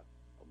make it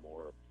a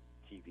more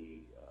TV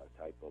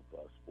type of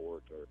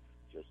sport, or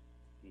just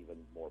even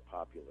more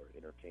popular,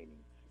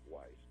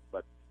 entertaining-wise.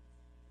 But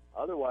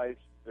otherwise,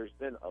 there's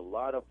been a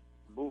lot of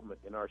movement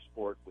in our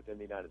sport within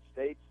the United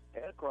States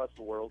and across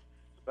the world,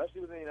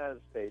 especially within the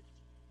United States,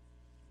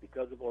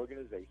 because of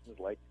organizations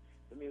like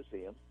the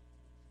museum,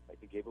 like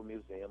the Gable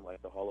Museum,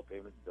 like the Hall of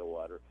Fame in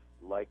Stillwater,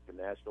 like the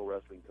National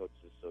Wrestling Coaches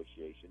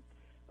Association,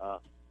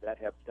 that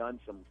have done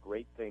some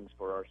great things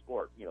for our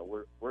sport. You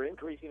know, we're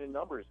increasing in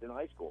numbers in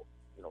high school,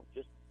 you know,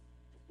 just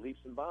leaps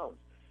and bounds.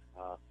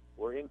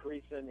 We're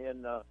increasing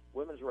in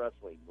women's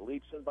wrestling,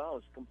 leaps and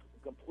bounds,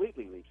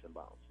 completely leaps and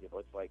bounds. You know,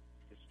 it's like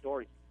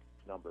historic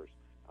numbers.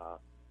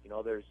 You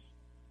know,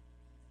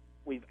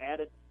 we've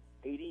added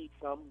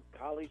 80-some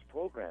college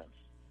programs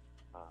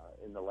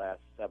in the last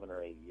 7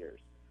 or 8 years.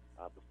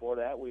 Before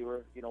that,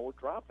 we're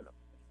dropping them,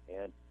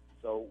 and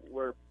so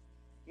we're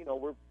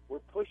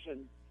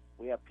pushing.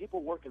 We have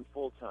people working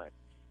full time.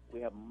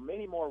 We have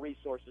many more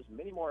resources,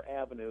 many more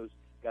avenues.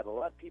 Got a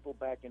lot of people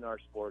back in our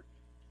sport,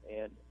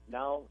 and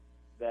now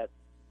that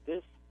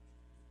this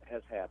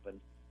has happened,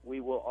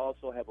 we will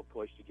also have a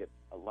push to get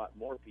a lot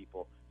more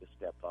people to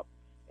step up,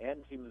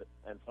 and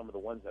some of the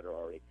ones that are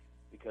already,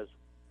 because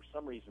for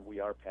some reason we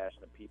are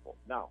passionate people.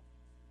 Now,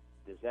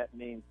 does that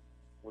mean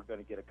we're going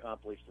to get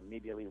accomplished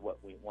immediately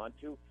what we want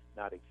to?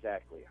 Not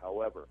exactly.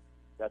 However,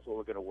 that's what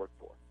we're going to work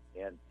for.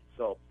 And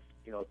so,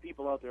 you know,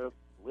 people out there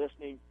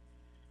listening,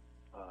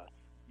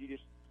 you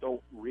just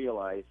don't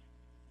realize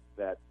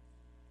that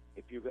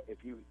if you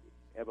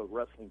have a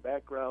wrestling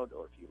background,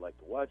 or if you like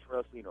to watch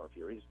wrestling, or if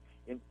you're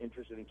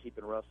interested in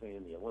keeping wrestling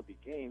in the Olympic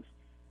Games,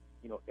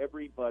 you know,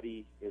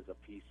 everybody is a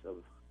piece of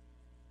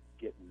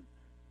getting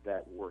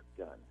that work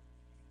done.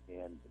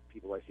 And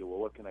people always say, well,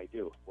 what can I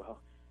do? Well,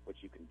 what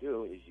you can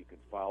do is you can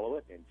follow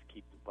it and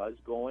keep the buzz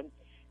going,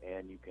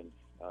 and you can,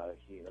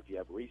 if you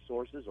have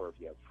resources or if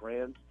you have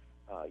friends,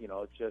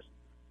 it's just,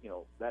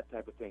 that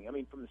type of thing. I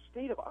mean, from the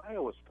state of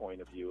Iowa's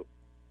point of view,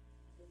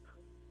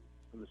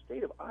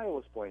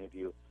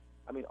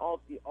 I mean, all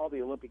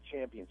the Olympic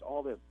champions,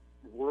 all the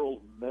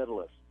world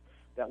medalists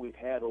that we've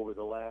had over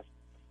the last,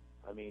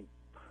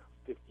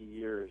 50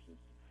 years, and,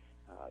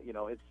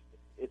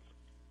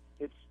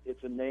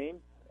 it's a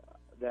name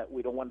that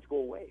we don't want to go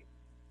away.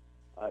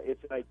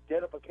 It's an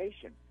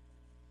identification.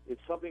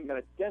 It's something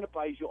that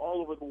identifies you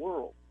all over the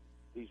world,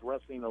 these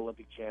wrestling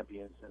Olympic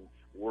champions and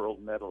world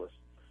medalists.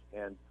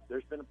 And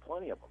there's been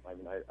plenty of them.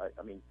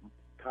 I mean,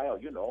 Kyle,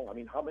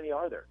 how many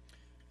are there?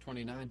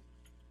 29.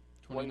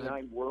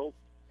 29 world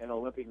and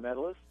Olympic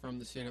medalists? From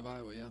the state of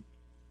Iowa, yeah.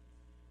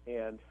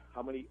 And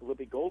how many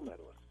Olympic gold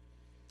medalists?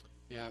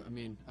 Yeah,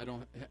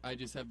 I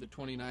just have the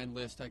 29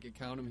 list. I could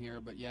count them here,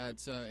 but yeah,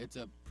 it's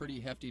a pretty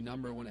hefty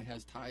number when it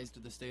has ties to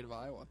the state of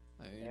Iowa.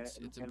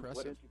 It's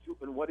impressive.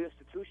 What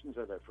institutions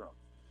are they from?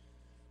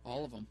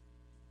 All of them.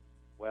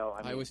 Well,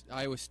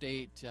 Iowa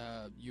State,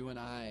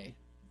 UNI,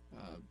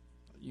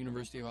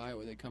 University of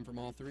Iowa. They come from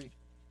all three.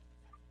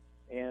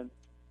 And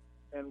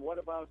what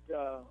about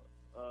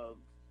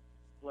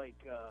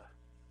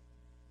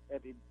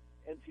at the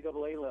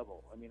NCAA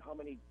level? I mean, how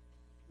many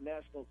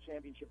national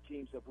championship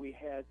teams have we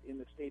had in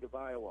the state of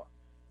Iowa?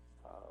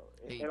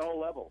 8. At all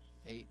levels?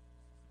 8.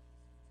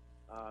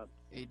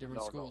 8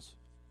 different schools.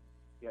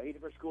 No. Yeah, 8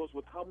 different schools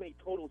with how many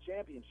total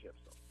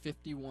championships?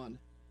 51.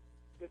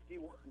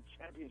 51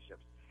 championships.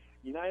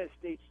 United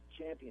States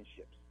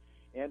championships.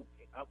 And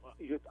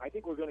I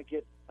think we're going to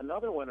get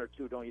another one or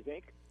two, don't you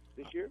think,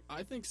 this year?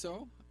 I think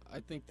so.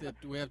 I think that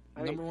we have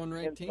number one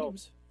ranked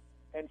teams.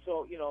 And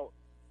so,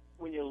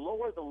 when you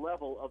lower the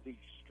level of the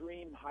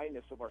extreme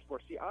highness of our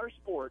sport, see, our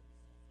sport,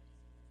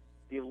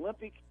 the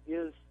Olympic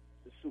is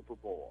the Super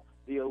Bowl.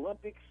 The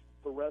Olympics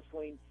for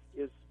wrestling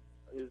is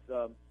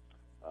the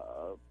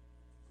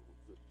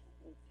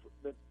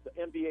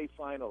NBA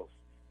Finals.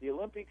 The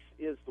Olympics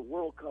is the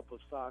World Cup of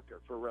soccer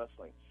for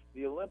wrestling.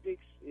 The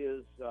Olympics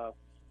is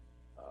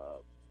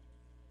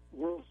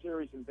World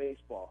Series in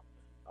baseball.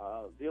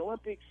 The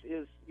Olympics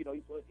is,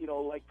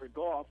 like for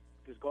golf,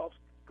 because golf's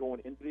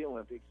going into the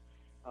Olympics.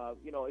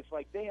 It's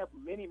like they have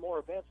many more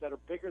events that are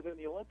bigger than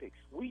the Olympics.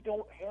 We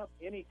don't have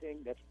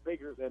anything that's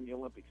bigger than the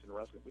Olympics in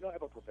wrestling. We don't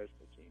have a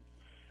professional team.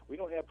 We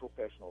don't have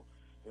professional.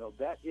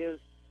 That is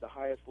the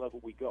highest level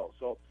we go.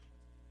 So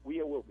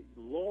we will be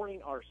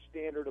lowering our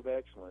standard of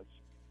excellence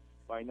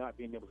by not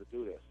being able to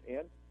do this.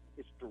 And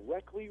it's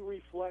directly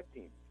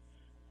reflecting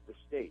the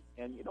state.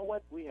 And you know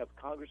what? We have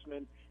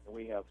congressmen and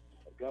we have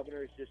a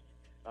governor is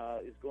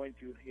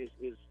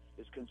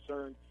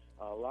concerned.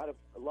 A lot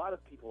of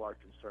people are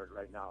concerned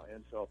right now,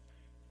 and so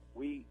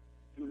we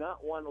do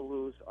not want to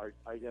lose our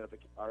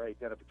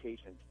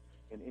identification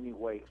in any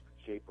way,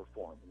 shape, or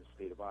form in the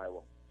state of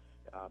Iowa.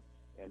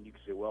 And you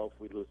can say, well,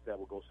 if we lose that,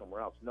 we'll go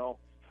somewhere else. No,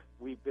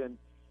 we've been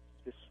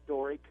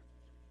historic,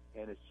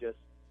 and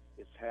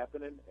it's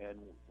happening, and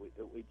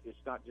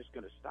it's not just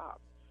going to stop.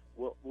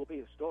 We'll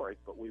be historic,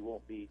 but we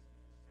won't be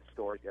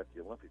historic at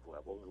the Olympic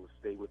level. It will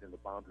stay within the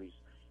boundaries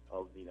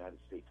of the United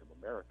States of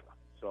America.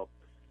 So,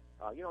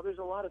 there's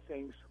a lot of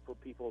things for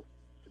people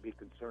to be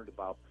concerned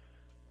about,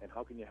 and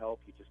how can you help?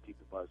 You just keep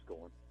the buzz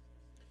going.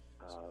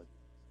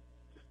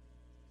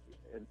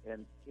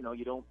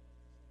 You don't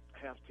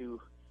have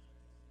to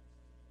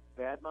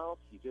badmouth.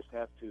 You just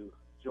have to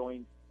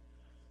join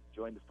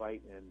the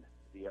fight and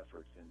the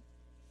efforts,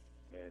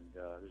 and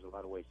there's a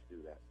lot of ways to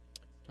do that.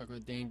 Talking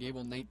with Dan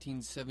Gable,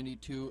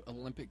 1972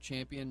 Olympic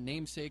champion,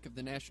 namesake of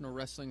the National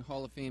Wrestling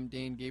Hall of Fame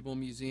Dan Gable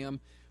Museum.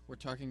 We're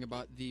talking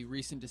about the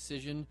recent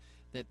decision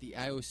that the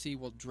IOC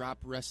will drop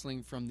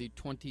wrestling from the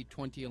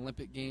 2020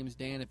 Olympic Games.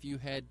 Dan, if you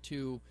had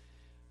to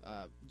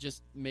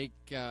just make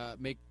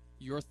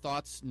your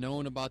thoughts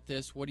known about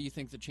this, what do you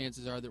think the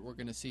chances are that we're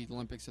going to see the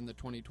Olympics in the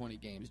 2020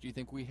 Games? Do you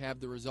think we have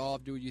the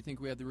resolve? Do you think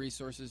we have the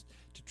resources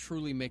to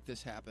truly make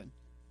this happen?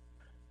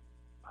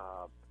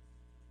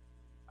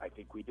 I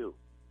think we do.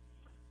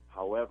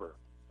 However,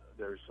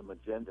 there's some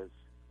agendas,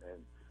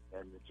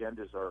 and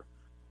agendas are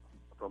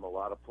from a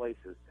lot of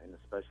places, and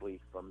especially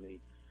from the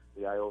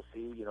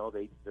IOC.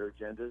 Their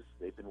agendas,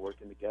 they've been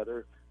working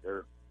together.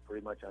 They're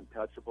pretty much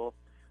untouchable.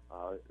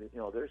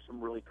 There's some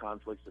really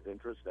conflicts of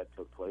interest that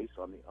took place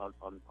on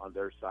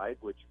their side,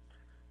 which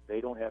they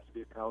don't have to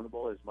be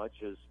accountable as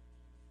much as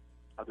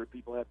other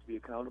people have to be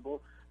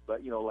accountable.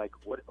 But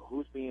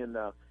who's being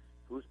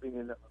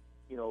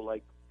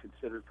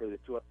considered for the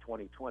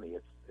 2020?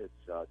 It's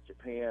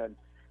Japan,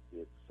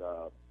 it's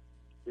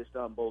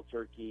Istanbul,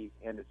 Turkey,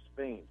 and it's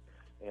Spain.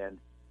 And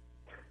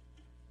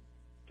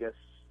guess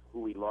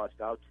who we lost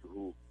out to?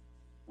 Who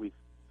we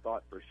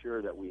thought for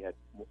sure that we had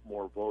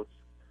more votes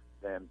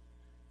than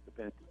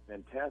the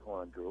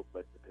pentathlon group,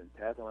 but the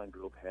pentathlon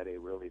group had a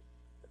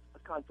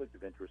conflict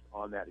of interest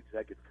on that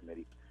executive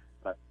committee.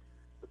 But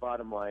the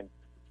bottom line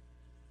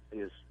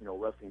is,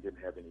 wrestling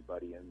didn't have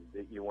anybody, and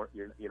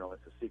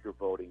it's a secret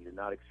voting. You're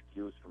not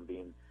excused from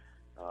being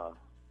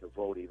to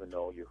vote, even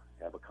though you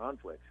have a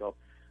conflict. So,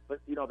 but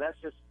that's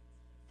just,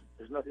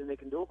 there's nothing they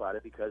can do about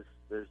it, because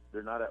that's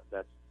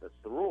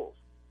the rules.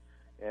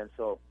 And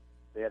so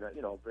they had a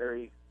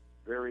very,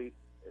 very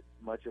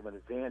much of an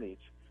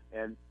advantage,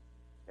 and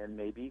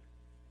maybe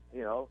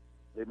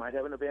they might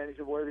have an advantage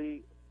of where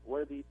the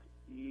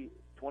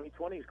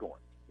 2020 is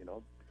going,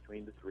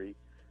 between the three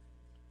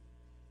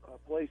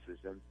places.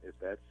 And if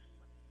that's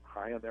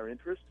high on their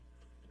interest,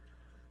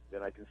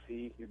 then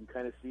you can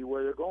kind of see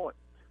where they're going.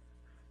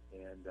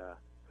 And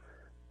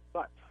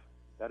but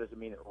that doesn't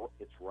mean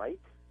it's right.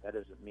 That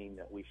doesn't mean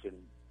that we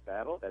shouldn't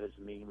battle. That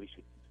doesn't mean we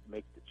should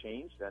make the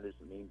change. That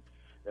doesn't mean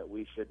that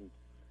we shouldn't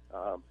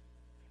go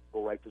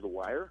right to the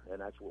wire, and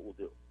that's what we'll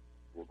do.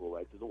 We'll go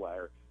right to the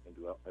wire and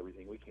do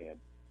everything we can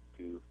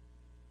to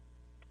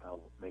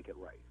make it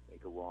right,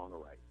 make a wrong a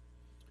right.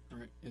 All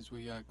right, as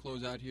we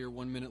close out here,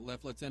 1 minute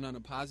left, let's end on a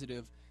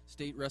positive.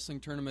 State wrestling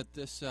tournament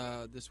this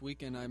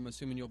weekend. I'm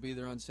assuming you'll be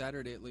there on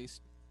Saturday at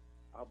least.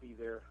 I'll be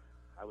there.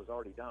 I was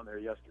already down there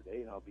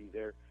yesterday, and I'll be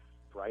there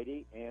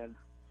Friday and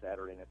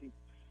Saturday. And I think,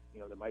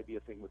 there might be a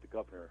thing with the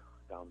governor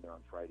down there on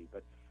Friday.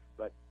 But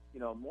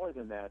more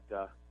than that,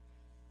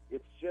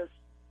 it's just,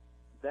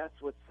 that's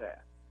what's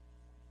sad.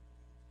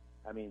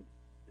 I mean,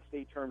 the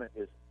state tournament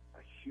is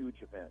a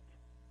huge event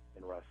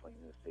in wrestling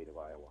in the state of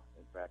Iowa.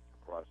 In fact,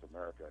 across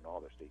America and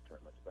all their state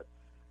tournaments. But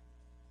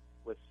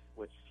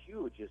what's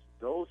huge is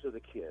those are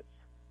the kids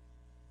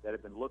that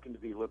have been looking to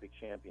be Olympic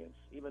champions.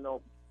 Even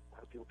though a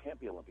lot of people can't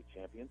be Olympic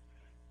champions,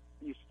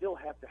 you still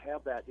have to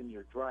have that in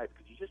your drive,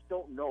 because you just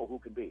don't know who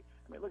can be.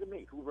 I mean, look at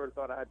me. Who ever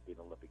thought I'd be an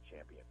Olympic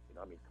champion?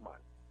 Come on,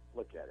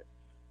 look at it.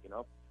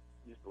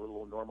 Just a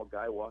little normal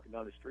guy walking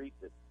down the street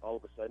that all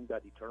of a sudden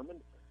got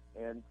determined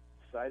and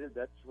decided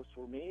that's what's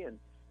for me, and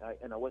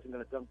I wasn't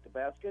going to dunk the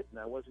basket, and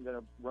I wasn't going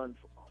to run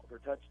for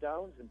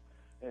touchdowns, and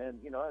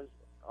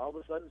all of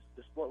a sudden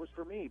the sport was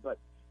for me. But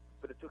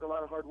it took a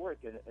lot of hard work,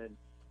 and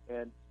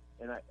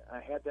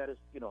I had that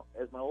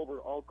as my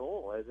overall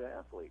goal as an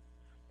athlete,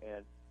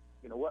 and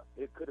you know what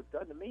it could have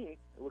done to me.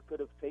 It could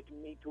have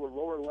taken me to a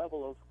lower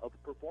level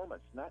of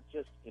performance, not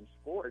just in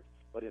sport,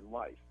 but in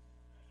life,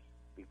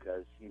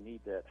 because you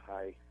need that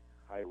high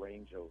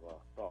range of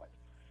thought,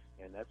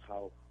 and that's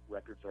how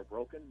records are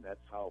broken.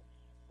 That's how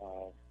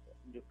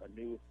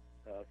new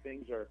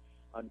things are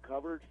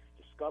uncovered,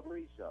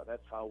 discoveries.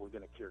 That's how we're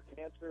going to cure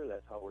cancer.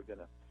 That's how we're going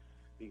to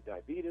beat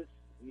diabetes.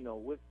 You know,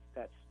 with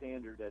that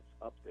standard that's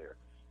up there,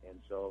 and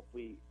so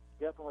we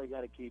definitely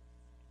got to keep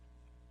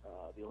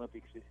the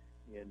Olympics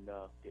in.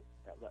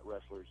 Let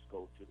wrestlers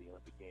go to the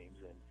Olympic Games,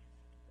 and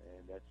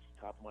that's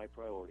top of my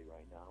priority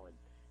right now. And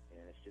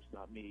it's just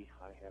not me.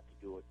 I have to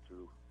do it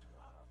through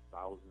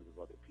thousands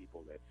of other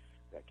people that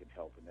can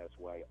help, and that's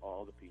why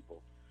all the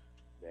people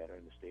that are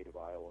in the state of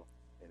Iowa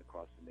and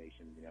across the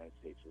nation, the United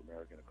States of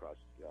America, and across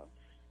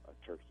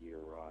Turkey,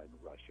 Iran,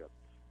 Russia,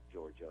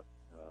 Georgia,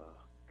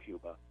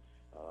 Cuba,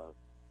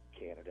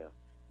 Canada,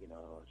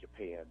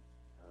 Japan,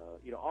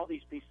 all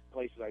these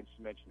places I just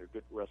mentioned are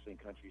good wrestling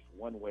countries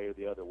one way or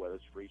the other, whether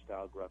it's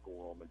freestyle,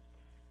 Greco-Roman,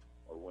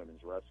 or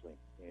women's wrestling.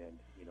 And,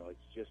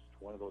 it's just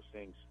one of those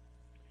things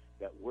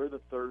that we're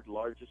the third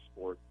largest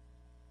sport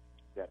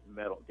that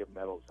get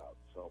medals out.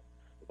 So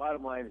the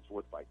bottom line, it's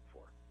worth fighting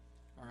for.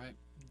 All right.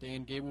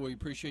 Dan Gable, we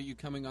appreciate you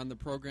coming on the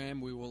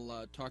program. We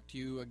will talk to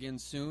you again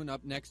soon.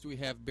 Up next, we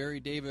have Barry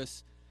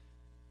Davis,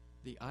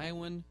 the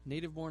Iowan,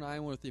 native-born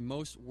Iowan with the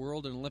most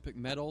world and Olympic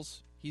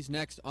medals. He's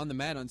next on the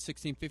mat on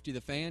 1650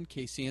 The Fan,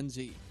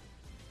 KCNZ.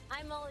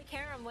 I'm Molly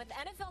Karam with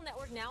NFL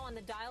Network Now on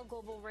the Dial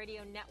Global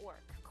Radio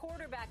Network.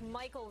 Quarterback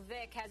Michael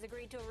Vick has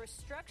agreed to a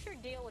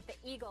restructured deal with the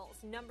Eagles.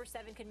 Number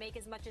 7 could make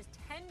as much as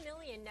 $10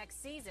 million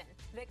next season.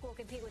 Vick will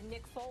compete with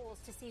Nick Foles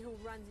to see who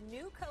runs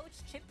new coach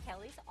Chip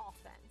Kelly's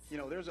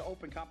offense. There's an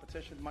open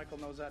competition. Michael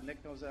knows that.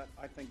 Nick knows that.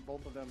 I think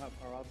both of them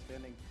are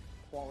outstanding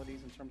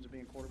qualities in terms of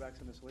being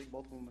quarterbacks in this league.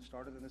 Both of them have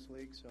started in this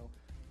league, so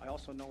I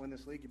also know in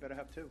this league you better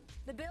have two.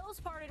 The Bills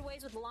parted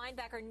ways with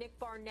linebacker Nick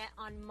Barnett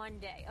on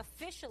Monday.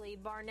 Officially,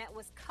 Barnett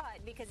was cut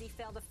because he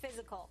failed a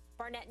physical.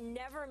 Barnett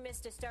never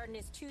missed a start in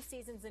his 2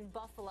 seasons in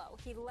Buffalo.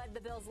 He led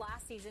the Bills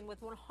last season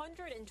with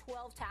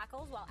 112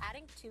 tackles while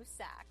adding 2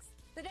 sacks.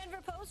 The Denver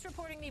Post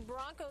reporting the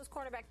Broncos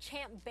cornerback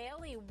Champ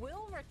Bailey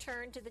will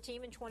return to the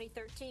team in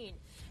 2013.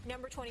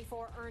 Number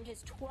 24 earned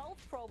his 12th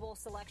Pro Bowl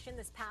selection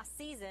this past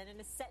season and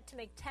is set to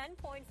make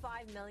 $10.5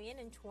 million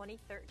in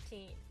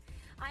 2013.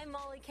 I'm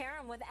Molly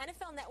Karam with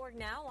NFL Network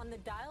Now on the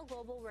Dial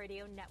Global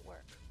Radio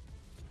Network.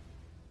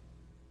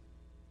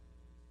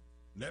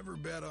 Never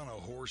bet on a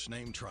horse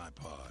named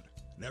Tripod.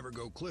 Never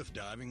go cliff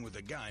diving with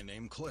a guy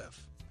named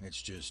Cliff. It's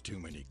just too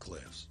many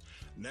cliffs.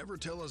 Never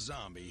tell a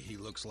zombie he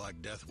looks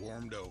like death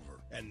warmed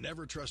over. And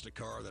never trust a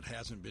car that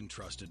hasn't been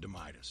trusted to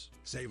Midas.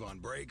 Save on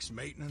brakes,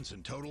 maintenance,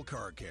 and total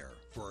car care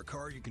for a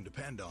car you can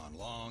depend on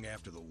long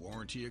after the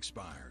warranty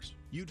expires.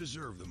 You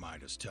deserve the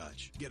Midas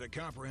touch. Get a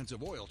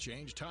comprehensive oil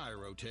change, tire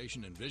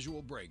rotation, and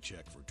visual brake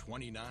check for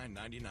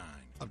 $29.99.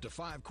 Up to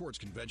 5 quarts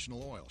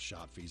conventional oil.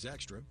 Shop fees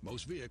extra.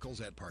 Most vehicles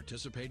at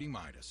participating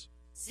Midas.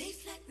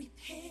 Safelite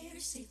Repair,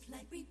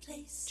 Safelite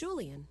Replace.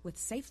 Julian with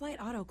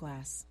Safelite Auto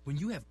Glass. When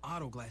you have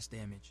auto glass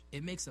damage,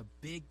 it makes a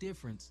big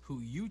difference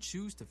who you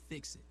choose to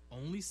fix it.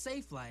 Only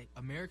Safelite,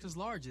 America's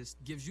largest,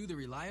 gives you the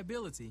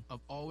reliability of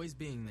always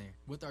being there.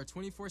 With our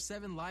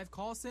 24/7 live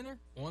call center,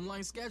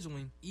 online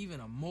scheduling, even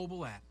a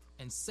mobile app.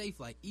 And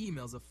Safelite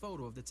emails a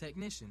photo of the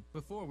technician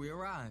before we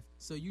arrive,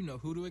 so you know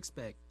who to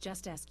expect.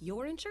 Just ask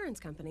your insurance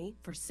company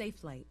for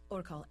Safelite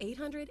or call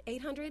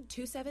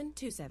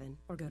 800-800-2727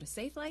 or go to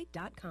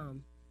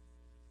safelite.com.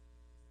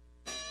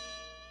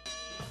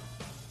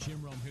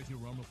 Jim Rome, here's your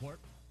Rome Report.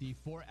 The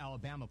 4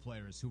 Alabama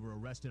players who were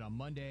arrested on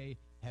Monday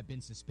have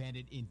been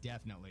suspended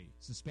indefinitely.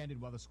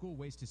 Suspended while the school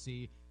waits to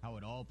see how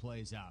it all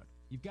plays out.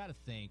 You've got to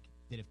think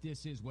that if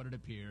this is what it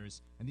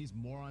appears, and these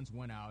morons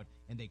went out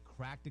and they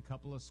cracked a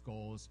couple of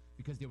skulls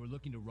because they were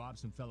looking to rob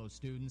some fellow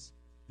students,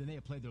 then they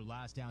have played their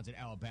last downs at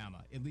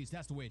Alabama. At least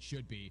that's the way it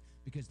should be,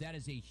 because that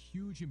is a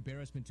huge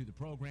embarrassment to the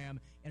program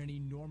and an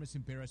enormous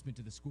embarrassment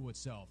to the school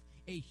itself.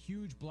 A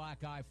huge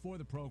black eye for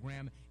the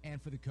program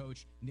and for the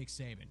coach, Nick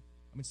Saban.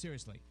 I mean,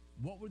 seriously,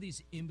 what were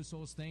these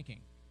imbeciles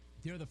thinking?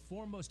 They're the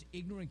 4 most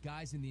ignorant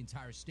guys in the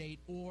entire state,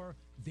 or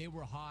they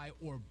were high,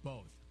 or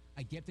both.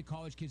 I get that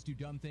college kids do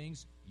dumb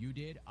things. You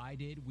did, I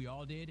did, we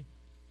all did.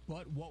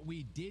 But what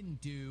we didn't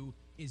do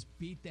is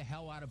beat the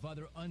hell out of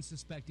other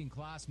unsuspecting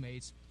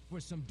classmates for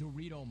some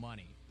Dorito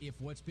money. If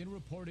what's been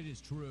reported is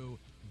true,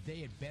 they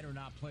had better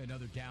not play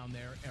another down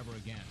there ever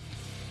again.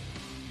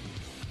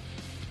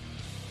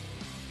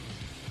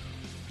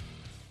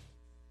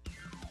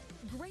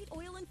 Great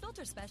oil and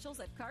filter specials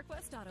at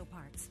CarQuest Auto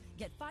Parts.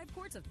 Get 5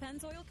 quarts of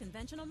Pennzoil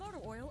conventional motor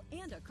oil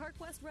and a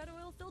CarQuest Red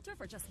Oil filter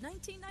for just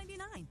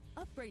 $19.99.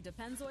 Upgrade to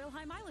Pennzoil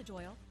High Mileage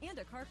Oil and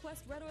a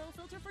CarQuest Red Oil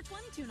filter for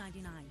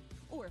 $22.99.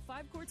 Or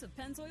 5 quarts of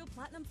Pennzoil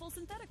Platinum Full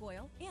Synthetic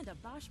Oil and a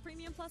Bosch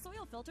Premium Plus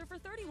Oil filter for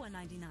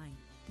 $31.99.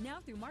 Now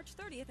through March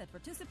 30th at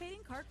participating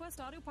CarQuest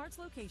Auto Parts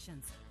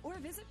locations. Or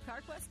visit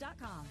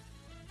CarQuest.com.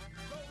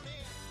 Roll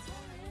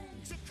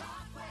in to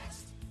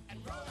CarQuest and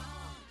roll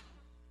on.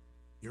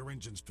 Your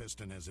engine's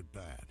piston has it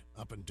bad,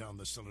 up and down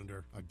the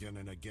cylinder, again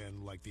and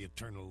again, like the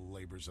eternal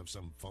labors of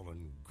some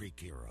fallen Greek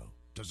hero.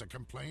 Does it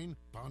complain?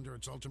 Ponder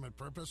its ultimate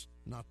purpose?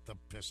 Not the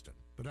piston.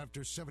 But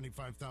after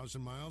 75,000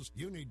 miles,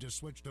 you need to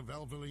switch to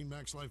Valvoline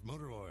Max Life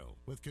Motor Oil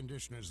with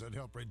conditioners that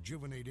help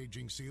rejuvenate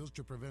aging seals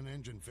to prevent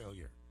engine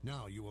failure.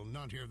 Now you will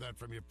not hear that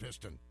from your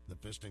piston. The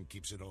piston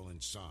keeps it all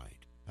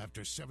inside.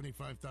 After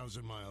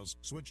 75,000 miles,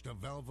 switch to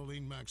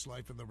Valvoline Max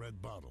Life in the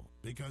red bottle,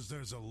 because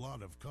there's a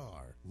lot of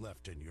car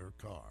left in your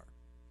car.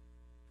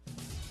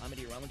 I'm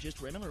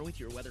meteorologist Ray Miller with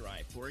your Weather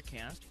Eye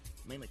forecast.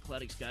 Mainly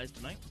cloudy skies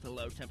tonight with a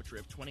low temperature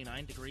of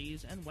 29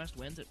 degrees and west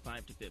winds at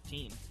 5 to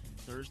 15.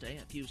 Thursday,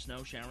 a few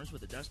snow showers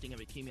with a dusting of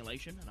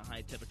accumulation and a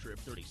high temperature of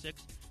 36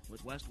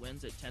 with west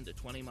winds at 10 to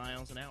 20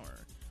 miles an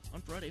hour.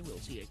 On Friday, we'll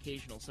see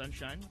occasional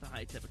sunshine with a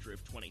high temperature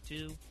of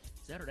 22.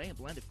 Saturday, a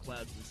blend of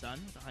clouds and sun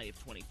with a high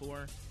of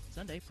 24.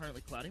 Sunday,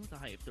 partly cloudy with a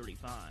high of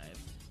 35.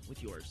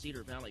 With your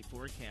Cedar Valley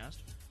forecast,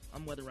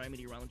 I'm Weather Eye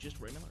meteorologist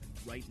Ray Miller.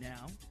 Right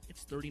now,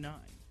 it's 39.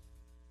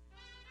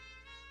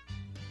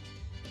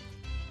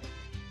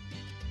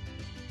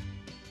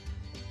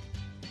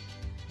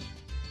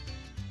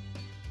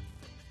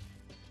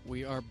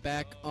 We are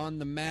back on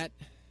the mat.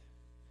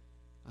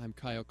 I'm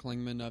Kyle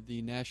Klingman of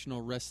the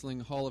National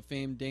Wrestling Hall of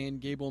Fame Dan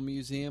Gable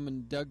Museum,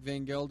 and Doug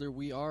Van Gelder.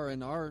 We are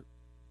in our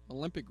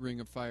Olympic ring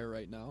of fire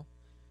right now.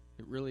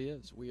 It really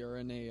is. We are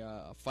in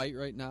a fight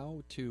right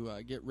now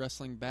to get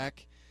wrestling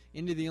back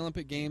into the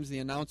Olympic Games. The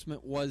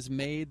announcement was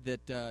made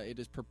that it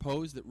is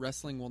proposed that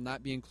wrestling will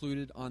not be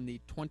included on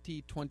the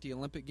 2020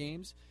 Olympic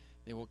Games.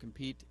 They will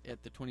compete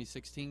at the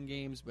 2016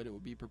 Games, but it will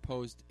be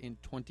proposed in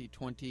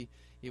 2020.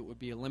 It would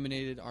be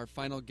eliminated. Our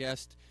final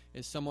guest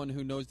is someone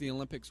who knows the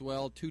Olympics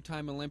well,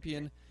 two-time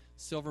Olympian,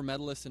 silver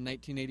medalist in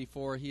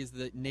 1984. He is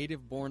the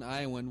native-born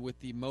Iowan with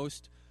the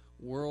most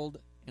world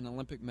and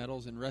Olympic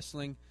medals in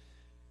wrestling.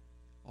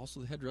 Also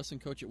the head wrestling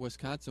coach at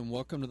Wisconsin.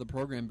 Welcome to the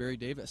program, Barry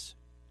Davis.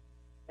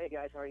 Hey,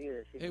 guys. How are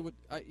you? Hey,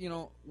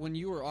 when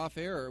you were off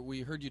air,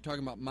 we heard you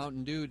talking about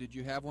Mountain Dew. Did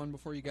you have one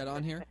before you got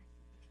on here?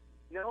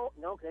 No,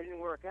 because I didn't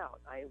work out.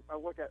 I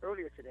worked out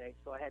earlier today,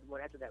 so I had one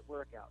after that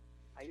workout.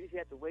 I usually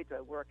have to wait till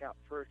I work out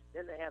first,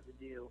 then I have to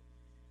do.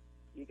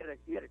 You gotta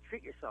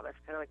treat yourself. That's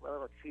kind of like my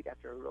little treat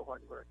after a real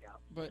hard workout.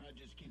 But it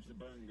just keeps the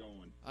burn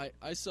going.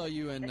 I saw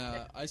you in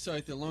I saw you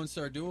at the Lone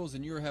Star Duels,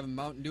 and you were having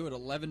Mountain Dew at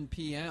 11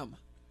 p.m.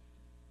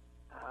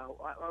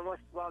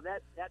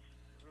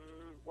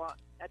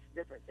 That's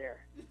different there.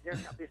 There's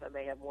a place I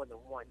may have more than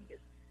one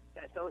because it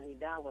kind of slows me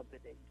down a little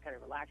bit. It kind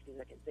of relaxes me.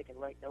 I can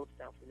write notes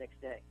down for the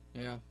next day.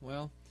 Yeah,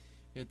 well,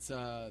 it's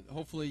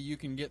hopefully you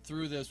can get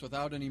through this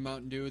without any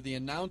Mountain Dew. The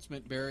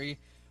announcement, Barry,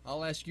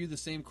 I'll ask you the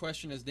same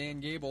question as Dan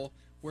Gable.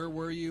 Where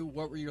were you?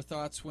 What were your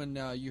thoughts when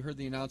you heard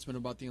the announcement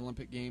about the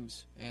Olympic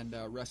Games and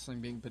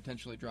wrestling being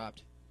potentially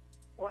dropped?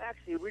 Well,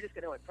 actually, we're just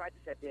going to practice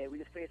that day. We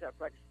just finished our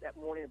practice that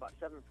morning about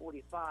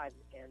 7:45,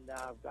 and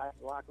got to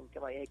the locker room and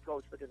tell my, hey,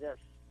 coach, look at this.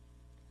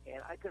 And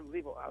I couldn't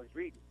believe what I was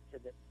reading. It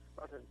said that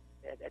wrestling,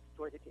 at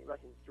 2015,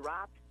 wrestling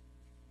dropped.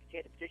 You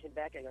can't petition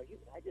back.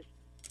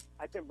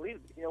 I couldn't believe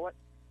it. Because you know what?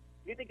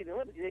 You think of the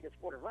Olympics, you think of the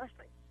sport of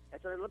wrestling.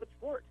 That's an Olympic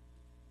sport.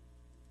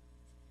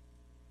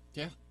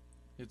 Yeah,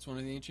 it's one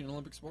of the ancient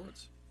Olympic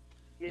sports.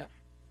 Yeah.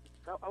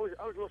 I was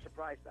a little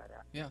surprised by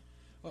that. Yeah.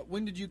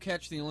 When did you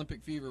catch the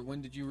Olympic fever?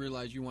 When did you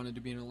realize you wanted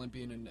to be an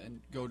Olympian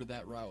and go to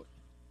that route?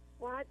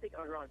 Well, I think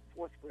I was around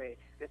 4th grade,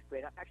 5th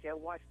grade. Actually, I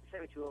watched the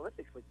 72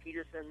 Olympics with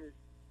Peterson,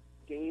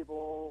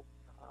 Gable,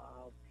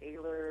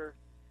 Taylor.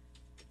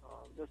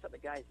 There were some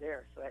of the guys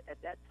there. So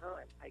at that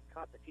time, I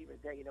caught the fever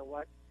there. You know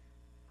what?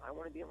 I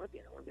want to be an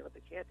Olympian. I want to be an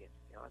Olympic champion.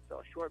 I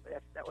fell short,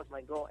 but that was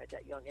my goal at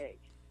that young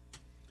age.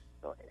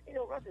 So,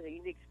 wrestling is a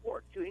unique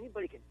sport, too.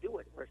 Anybody can do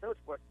it. Whereas no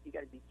sport, you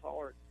got to be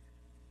taller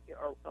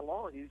or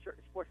long. You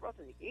certain sports,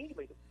 wrestling,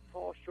 anybody can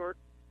tall, short,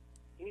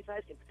 any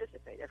size can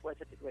participate. That's why it's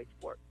such a great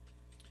sport.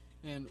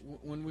 And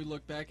when we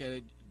look back at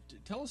it,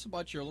 tell us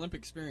about your Olympic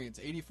experience.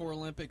 84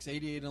 Olympics,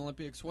 88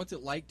 Olympics. What's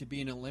it like to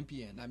be an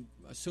Olympian? I'm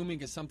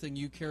assuming it's something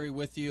you carry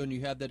with you and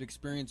you have that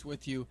experience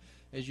with you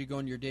as you go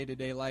in your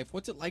day-to-day life.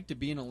 What's it like to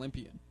be an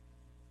Olympian?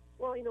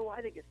 Well,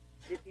 I think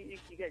you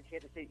get a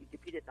chance to say you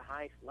compete at the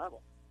highest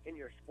level in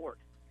your sport.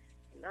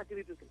 And not too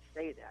many people can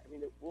say that. I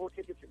mean, the World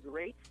Championships are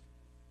great,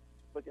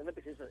 but the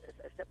Olympics is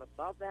a step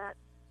above that.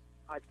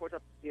 I was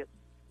fortunate to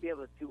be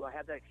able to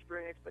have that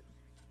experience, but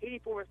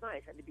 84 was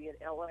nice. I had to be in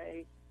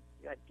L.A.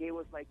 Gay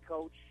was my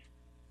coach.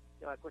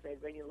 Of course, I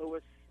had Rainey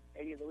Lewis,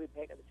 Eddie Louis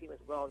Peck on the team as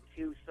well,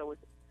 too. So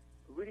it's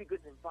a really good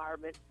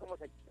environment,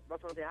 almost like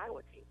wrestling on the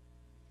Iowa team.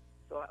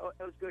 So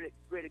it was good,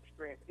 great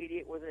experience.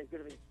 88 wasn't as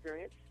good of an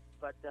experience,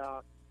 but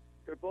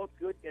they're both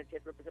good. Get a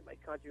chance to represent my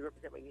country,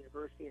 represent my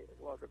university, as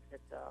well as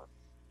represent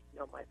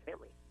my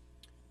family.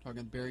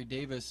 Talking Barry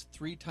Davis,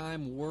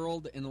 3-time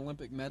world and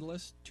Olympic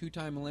medalist,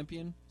 2-time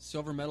Olympian,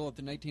 silver medal at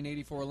the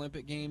 1984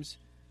 Olympic Games,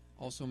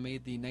 also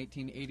made the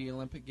 1980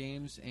 Olympic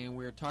Games, and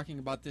we're talking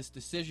about this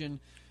decision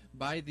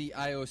by the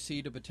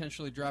IOC to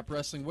potentially drop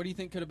wrestling. What do you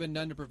think could have been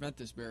done to prevent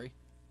this, Barry?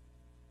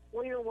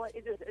 Well, you know what? I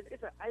think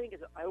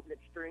it's an eye-opening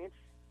experience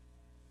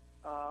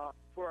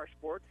for our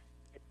sport.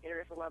 at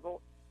international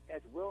level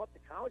as well at the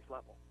college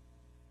level.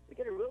 We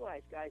got to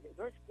realize, guys,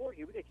 in our sport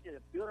here, we got to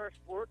build our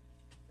sport,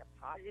 a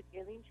positive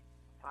image,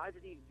 a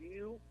positive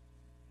view,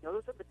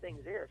 those type of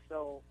things there.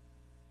 So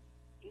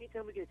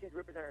anytime we get a chance to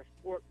represent our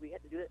sport, we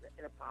have to do it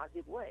in a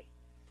positive way.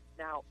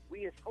 Now,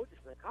 we as coaches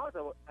from the college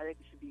level, I think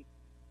we should be,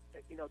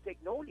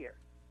 take note here.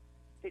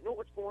 Take note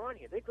what's going on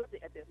here. They go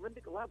at the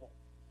Olympic level.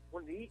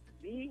 One of the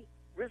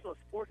original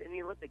sports in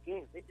the Olympic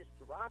Games, they just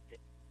dropped it.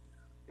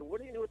 And what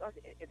are they going to do with us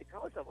at the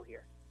college level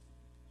here?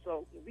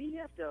 So we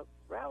have to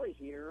rally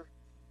here,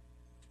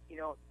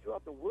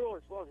 throughout the world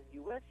as well as in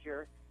the U.S.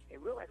 here,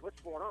 and realize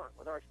what's going on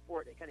with our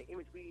sport, the kind of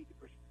image we need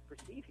to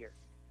perceive here.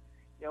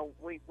 When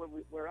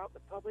we're out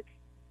in the public,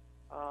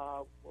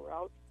 we're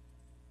out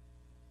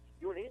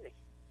doing anything.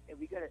 And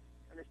we got to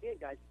understand,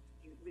 guys,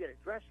 we got to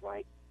dress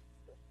right,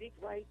 speak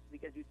right, we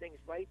got to do things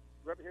right,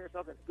 represent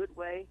ourselves in a good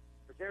way,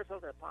 present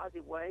ourselves in a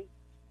positive way.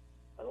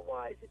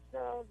 Otherwise, it's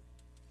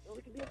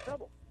we can be in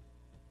trouble.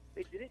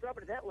 If they drop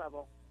it at that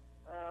level,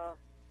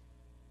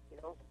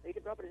 they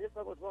can drop it at this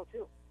level as well,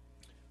 too.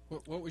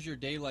 What was your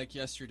day like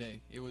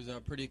yesterday? It was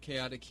pretty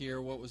chaotic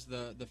here. What was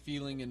the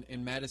feeling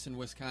in Madison,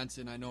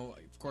 Wisconsin? I know,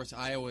 of course,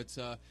 Iowa, it's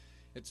the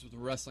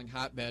wrestling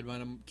hotbed,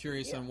 but I'm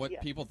curious on what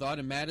people thought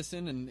in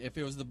Madison and if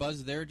it was the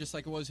buzz there just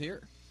like it was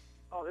here.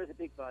 Oh, there's a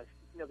big buzz.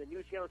 The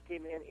news channels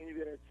came in,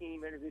 interviewed our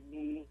team, interviewed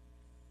me,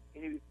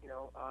 interviewed,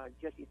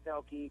 Jesse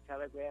Felke,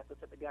 Tyler Graff, those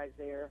type of guys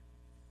there,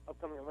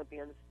 upcoming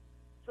Olympians.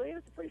 So, it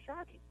was pretty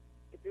shocking.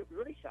 It was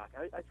really shocking.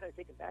 I was kind of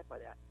taken back by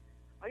that.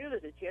 I knew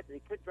there's a chance that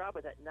they could drop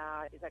it. That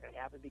it's not going to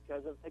happen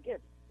because of, again,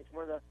 it's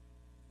one of the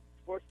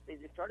sports they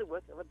started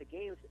with, Olympic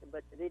Games,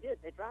 but they did.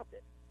 They dropped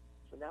it.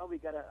 So now we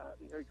got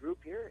a group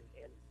here,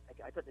 and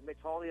I talked to Mitch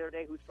Hall the other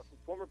day, who's from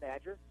former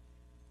Badger,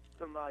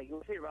 from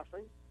USA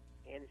Wrestling,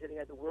 and he said he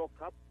had the World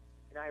Cup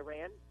in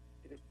Iran.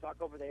 We could talk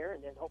over there,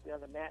 and then hopefully on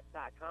the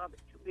mat.com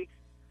in 2 weeks,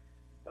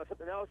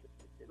 something else,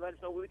 let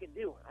us know what we can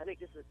do. I think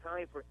this is a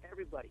time for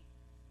everybody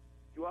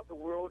throughout the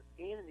world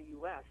and in the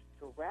U.S.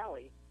 to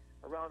rally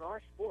around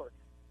our sport,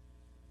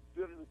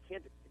 do everything we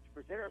can to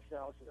present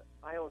ourselves to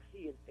the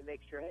IOC and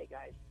make sure, hey,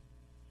 guys,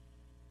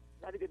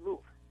 not a good move.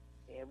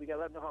 And we got to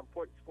let them know how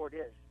important sport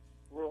is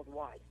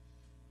worldwide,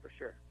 for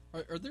sure.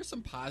 Are there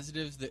some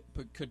positives that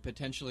could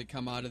potentially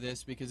come out of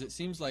this? Because it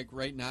seems like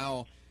right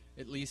now,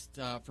 at least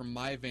from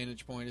my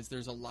vantage point, is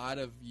there's a lot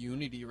of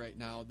unity right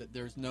now, that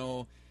there's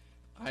no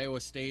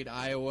Iowa State,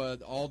 Iowa,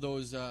 all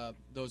those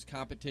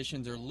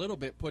competitions are a little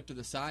bit put to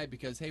the side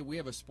because, hey, we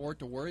have a sport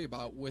to worry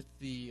about with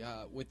the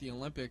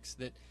Olympics,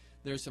 that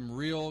there's some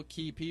real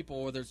key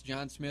people, whether it's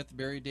John Smith,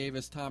 Barry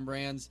Davis, Tom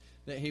Brands,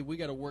 that, hey, we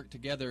got to work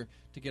together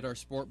to get our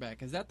sport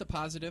back. Is that the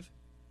positive?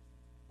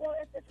 Well,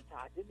 it's a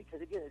positive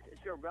because, again,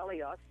 it's going to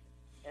rally us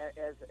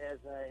as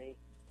a,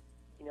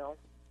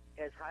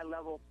 as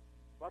high-level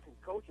wrestling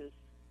coaches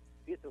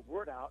to get the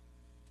word out,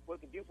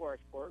 what we can do for our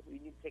sport. We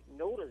need to take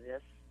note of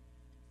this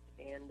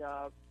and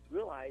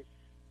realize,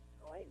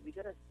 hey, we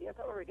got to stay on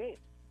top of our game.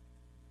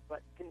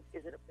 But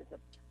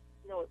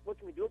what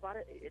can we do about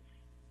it?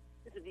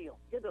 It's a deal.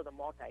 You got to be able to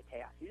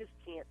multitask. You just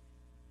can't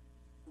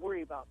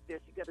worry about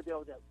this. You got to be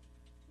able to,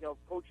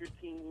 coach your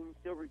team,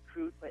 still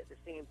recruit, but at the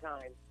same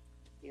time,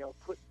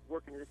 put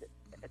work into this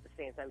at the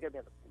same time. You got to be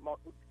able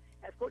to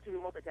as coaches, we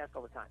multitask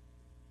all the time.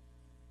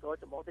 So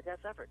it's a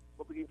multitask effort.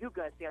 What we can do,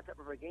 guys, stay on top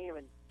of our game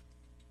and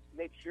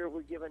make sure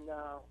we're giving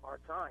our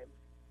time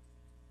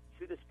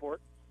to the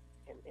sport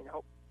and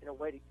hope in a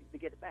way to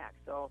get it back.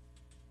 So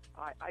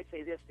I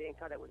say this, stay in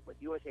contact with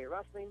USA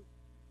Wrestling.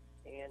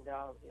 And,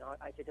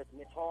 I said to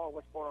Mitch Hall,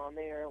 what's going on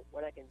there,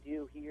 what I can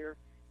do here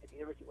at the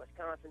University of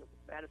Wisconsin,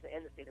 Madison,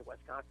 and the state of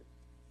Wisconsin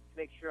to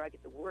make sure I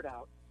get the word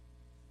out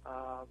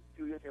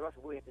through USA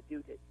Wrestling, what we have to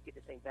do to get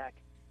this thing back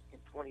in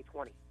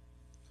 2020.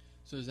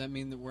 So does that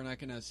mean that we're not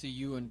going to see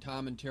you and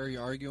Tom and Terry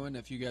arguing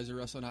if you guys are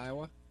wrestling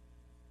Iowa?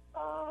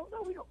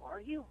 No, we don't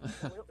argue.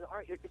 We don't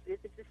argue.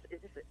 It's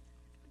just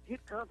a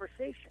deep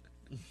conversation.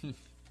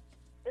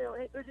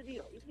 Hey, there's a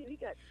deal.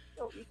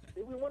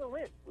 We want to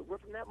win. We're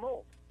from that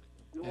mold.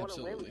 We want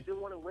to win. We still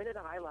want to win at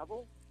a high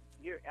level.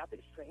 Your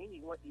athletes train.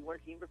 You want your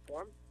team to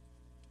perform.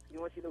 You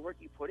want to see the work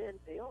you put in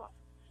pay off.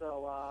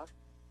 So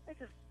it's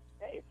just,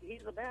 hey, it's the heat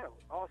of the battle.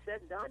 All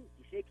said and done,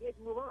 you shake hands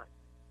and move on.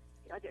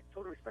 I get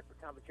total respect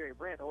for Tom and Terry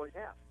Brandt. I always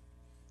have.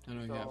 I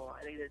know you have.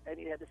 I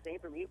need to have the same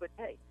for me. But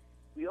hey,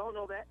 we all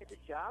know that it's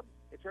a job.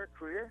 It's our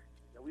career.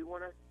 We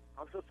want to.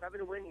 I'm still striving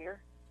to win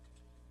here,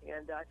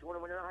 and I want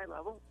to win at a high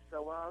level.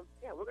 So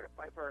we're going to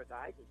fight for our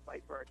guys and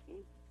fight for our team.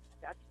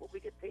 That's what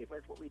we get paid for.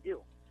 That's what we do.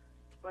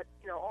 But,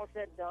 all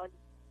said and done,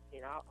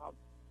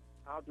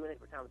 I'll do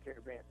anything for Tom and Terry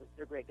Brandt.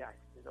 They're great guys.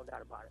 There's no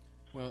doubt about it.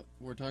 Well,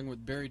 we're talking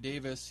with Barry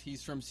Davis.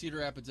 He's from Cedar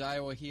Rapids,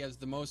 Iowa. He has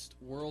the most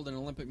world and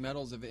Olympic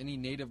medals of any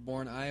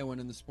native-born Iowan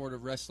in the sport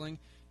of wrestling.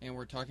 And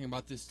we're talking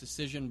about this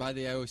decision by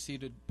the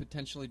IOC to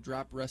potentially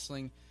drop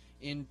wrestling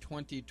in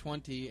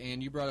 2020.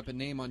 And you brought up a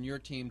name on your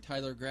team,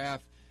 Tyler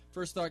Graff,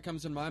 first thought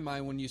comes in my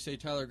mind when you say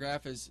Tyler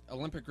Graff is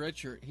Olympic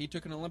redshirt. He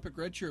took an Olympic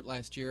redshirt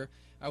last year.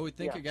 I would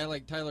think Yeah. a guy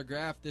like Tyler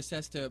Graff, this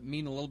has to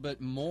mean a little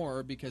bit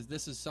more because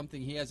this is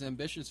something he has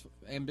ambitions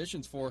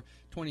for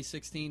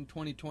 2016,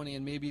 2020,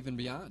 and maybe even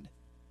beyond.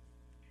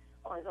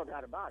 Oh, there's no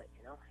doubt about it,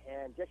 you know.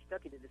 And Jesse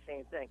Stuckey did the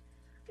same thing.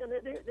 You know,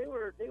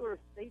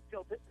 they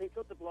felt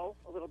the blow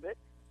a little bit.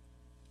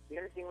 They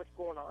understand what's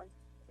going on,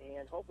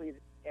 and hopefully,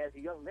 as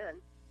young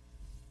men,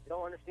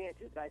 they'll understand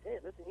too, guys. Hey,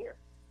 listen here,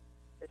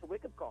 it's a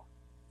wake-up call.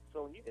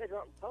 So when you guys are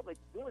out in public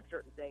doing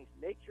certain things,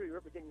 make sure you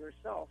represent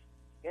yourself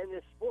in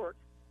this sport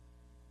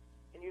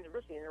and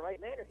university in the right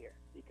manner here,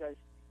 because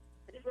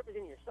you're just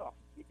representing yourself.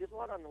 There's a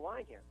lot on the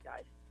line here,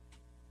 guys.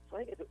 So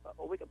I think it's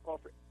a wake-up call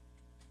for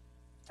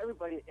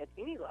everybody at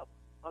any level.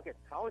 Okay,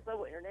 college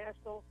level,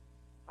 international,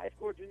 high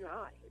school, junior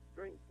high. It's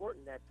very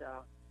important that,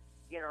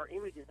 again, our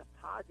image is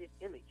a positive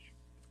image,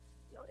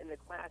 you know, in the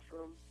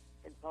classroom,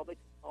 in public,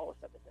 all those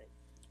type of things.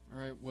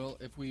 All right, well,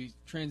 if we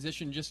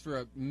transition just for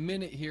a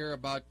minute here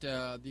about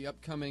the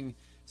upcoming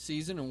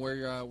season and where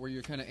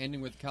you're kind of ending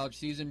with the college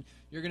season,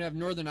 you're going to have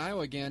Northern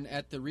Iowa again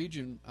at the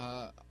region.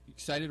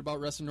 Excited about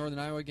wrestling Northern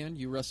Iowa again?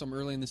 You wrestle them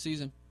early in the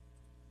season.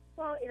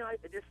 Well, you know,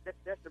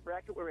 that's the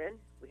bracket we're in.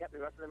 We have to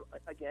wrestle them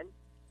again.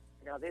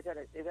 You know, they've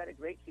had a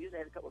great season. They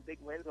had a couple of big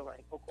wins over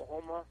like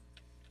Oklahoma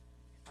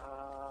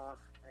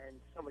and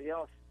somebody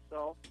else.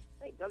 So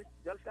I think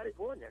Doug's got his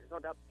boy in there. There's no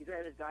doubt. He's going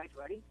to have his guys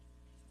ready.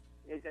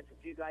 He's got some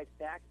few guys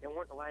back. They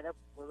weren't in the lineup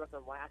when we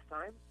wrestled them last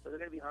time, so they're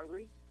going to be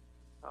hungry.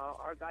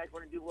 Our guys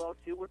want to do well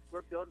too.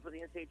 We're building for the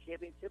NCAA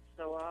championship,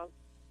 so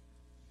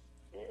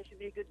it should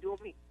be a good dual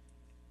meet.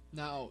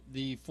 Now,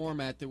 the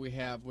format that we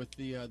have with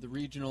the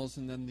regionals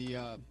and then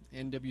the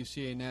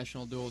NWCA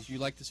national duels, you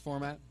like this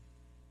format?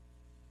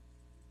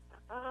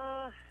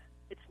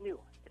 It's new.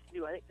 It's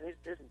new. I think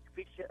there's some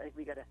tweaks. I think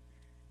we got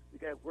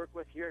to work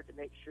with here to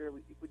make sure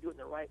we do it in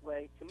the right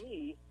way. To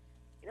me,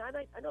 you know,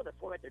 I know the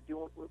format they're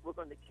doing. We're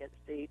going to Kent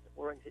State,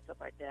 Oregon State, stuff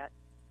like that.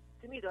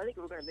 To me, though, I think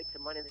we're going to make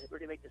some money and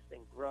really make this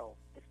thing grow.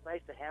 It's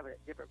nice to have it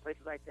at different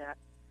places like that,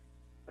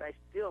 but I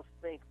still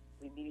think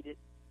we need it.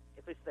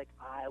 If it's like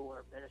Iowa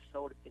or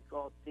Minnesota, it can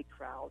go big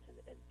crowds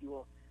and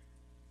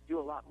do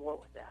a lot more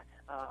with that.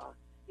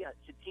 Yeah,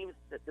 should teams,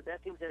 the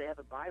best teams that have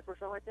a bye for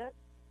something like that?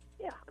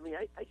 Yeah, I mean,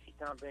 I see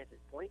Tom Vance's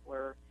point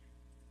where,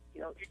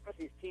 you know, you trust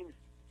these teams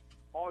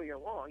all year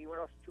long. You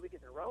want us 2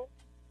 weekends in a row?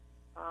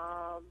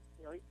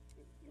 You know, you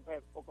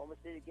have Oklahoma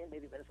State again,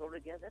 maybe Minnesota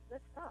again.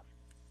 That's tough.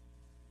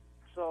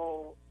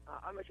 So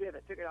I'm not sure we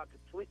haven't figured out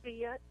completely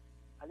yet.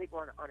 I think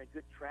we're on a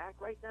good track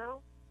right now.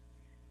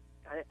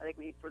 I think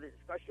we need further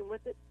discussion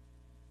with it.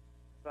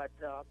 But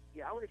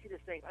yeah, I want to see this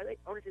thing. I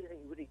want to see this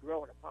thing really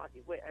grow in a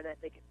positive way, and I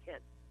think it can.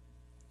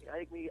 You know,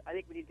 I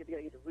think we need to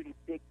get some really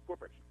big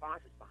corporate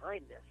sponsors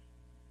behind this,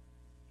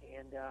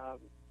 and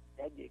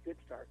that'd be a good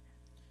start.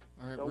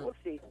 All right, so we'll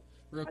see.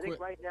 Real I think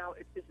quick. right now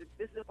this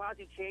is a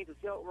positive change. We'll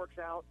see how it works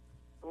out.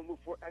 And we'll move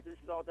forward. After this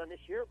is all done this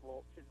year,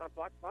 we'll sit down and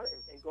talk about it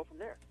and go from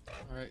there.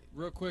 All right,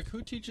 real quick.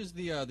 Who teaches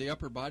the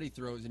upper body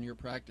throws in your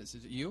practice?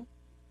 Is it you?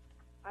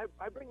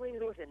 I bring Randy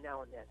Lewis in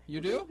now and then. You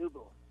do?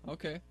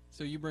 Okay,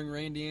 so you bring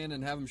Randy in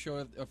and have him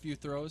show a few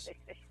throws.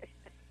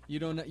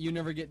 You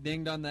never get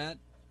dinged on that?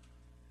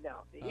 No.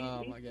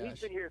 My gosh. He's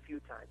been here a few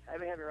times. I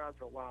haven't had him around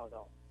for a while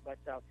though. But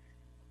if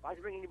I was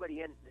to bring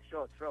anybody in to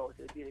show throws,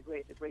 it would be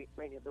the great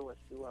Randy Lewis,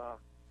 who one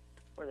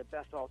of the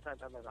best all-time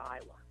out of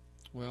Iowa.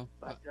 Well,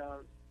 but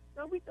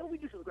no, we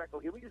do some Greco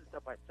here. We do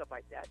stuff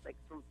like that, like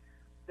from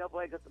double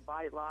legs up the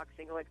body lock,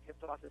 single leg hip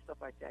toss, and stuff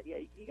like that. Yeah,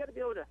 you got to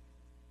be able to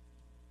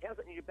have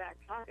something in your back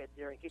pocket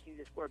there in case you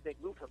need to score a big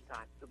move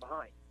sometime to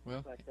behind.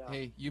 Well, but,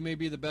 hey, you may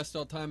be the best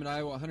all-time in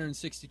Iowa,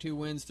 162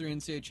 wins, 3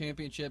 NCAA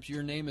championships.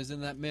 Your name is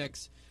in that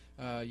mix.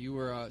 You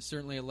were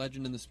certainly a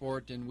legend in the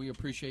sport, and we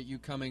appreciate you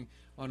coming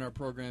on our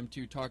program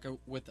to talk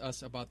with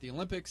us about the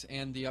Olympics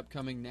and the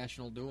upcoming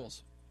national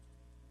duels.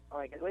 All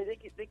right, guys. Well,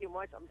 thank you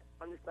much.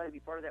 I'm just glad to be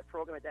part of that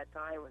program at that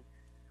time, and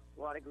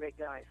a lot of great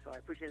guys. So I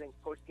appreciate everything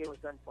Coach K was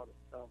done for me.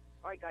 So,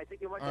 all right, guys.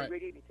 Thank you much. All right.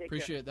 Great evening. Take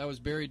Appreciate care. it. That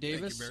was Barry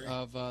Davis Barry.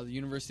 of the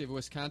University of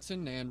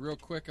Wisconsin. And real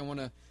quick, I want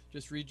to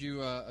just read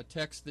you a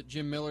text that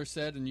Jim Miller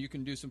said, and you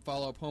can do some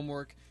follow-up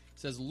homework. It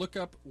says, look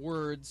up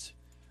words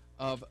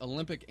of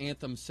Olympic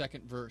anthem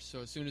second verse.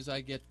 So as soon as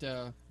I get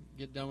done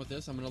with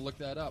this, I'm going to look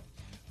that up.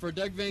 For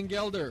Doug Van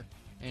Gelder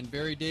and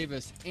Barry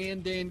Davis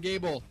and Dan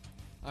Gable,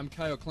 I'm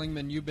Kyle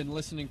Klingman. You've been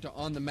listening to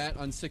On the Mat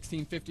on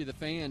 1650 The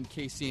Fan,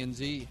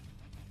 KCNZ.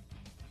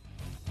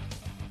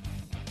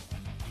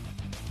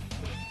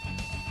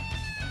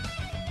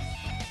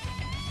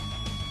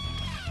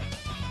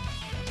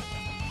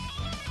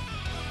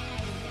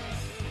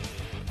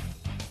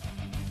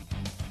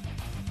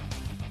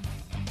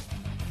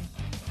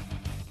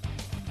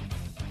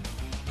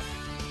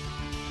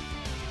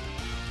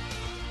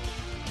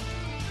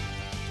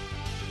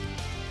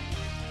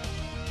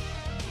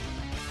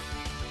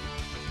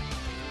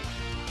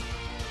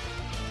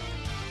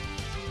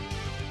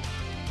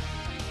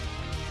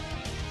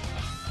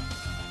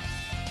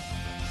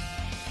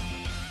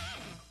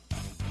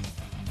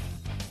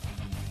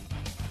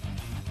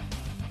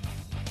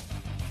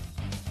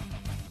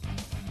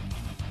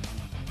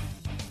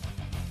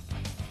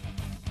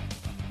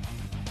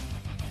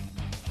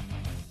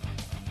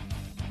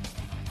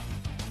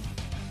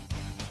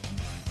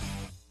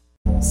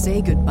 say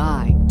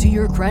goodbye to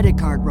your credit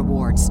card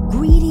rewards.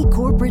 Greedy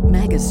corporate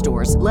mega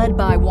stores, led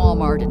by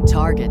Walmart and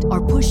Target,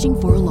 are pushing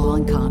for a law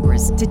in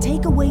Congress to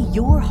take away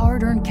your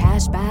hard-earned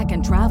cash back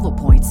and travel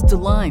points to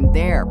line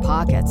their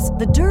pockets.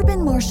 The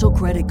Durbin-Marshall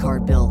credit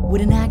card bill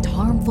would enact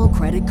harmful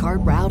credit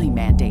card routing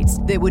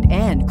mandates that would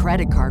end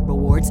credit card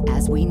rewards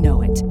as we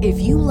know it. If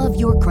you love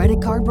your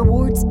credit card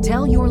rewards,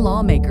 tell your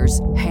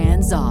lawmakers,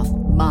 hands off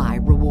my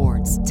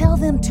rewards. Tell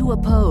them to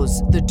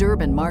oppose the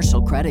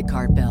Durbin-Marshall credit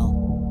card bill.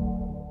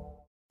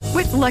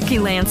 With Lucky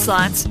Land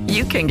Slots,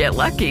 you can get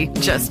lucky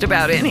just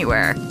about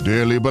anywhere.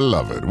 Dearly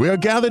beloved, we are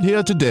gathered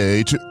here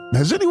today to...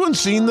 Has anyone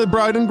seen the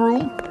bride and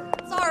groom?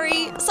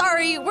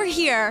 Sorry, we're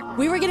here.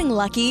 We were getting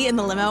lucky in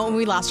the limo and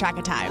we lost track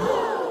of time.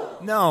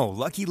 No,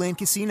 Lucky Land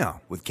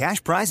Casino, with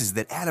cash prizes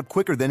that add up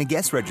quicker than a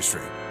guest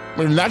registry.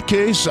 In that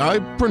case, I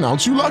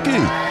pronounce you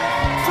lucky.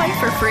 Play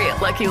for free at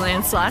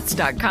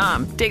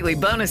LuckyLandSlots.com. Daily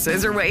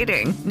bonuses are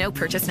waiting. No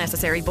purchase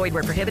necessary. Void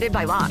where prohibited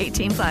by law.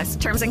 18+.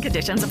 Terms and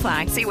conditions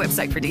apply. See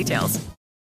website for details.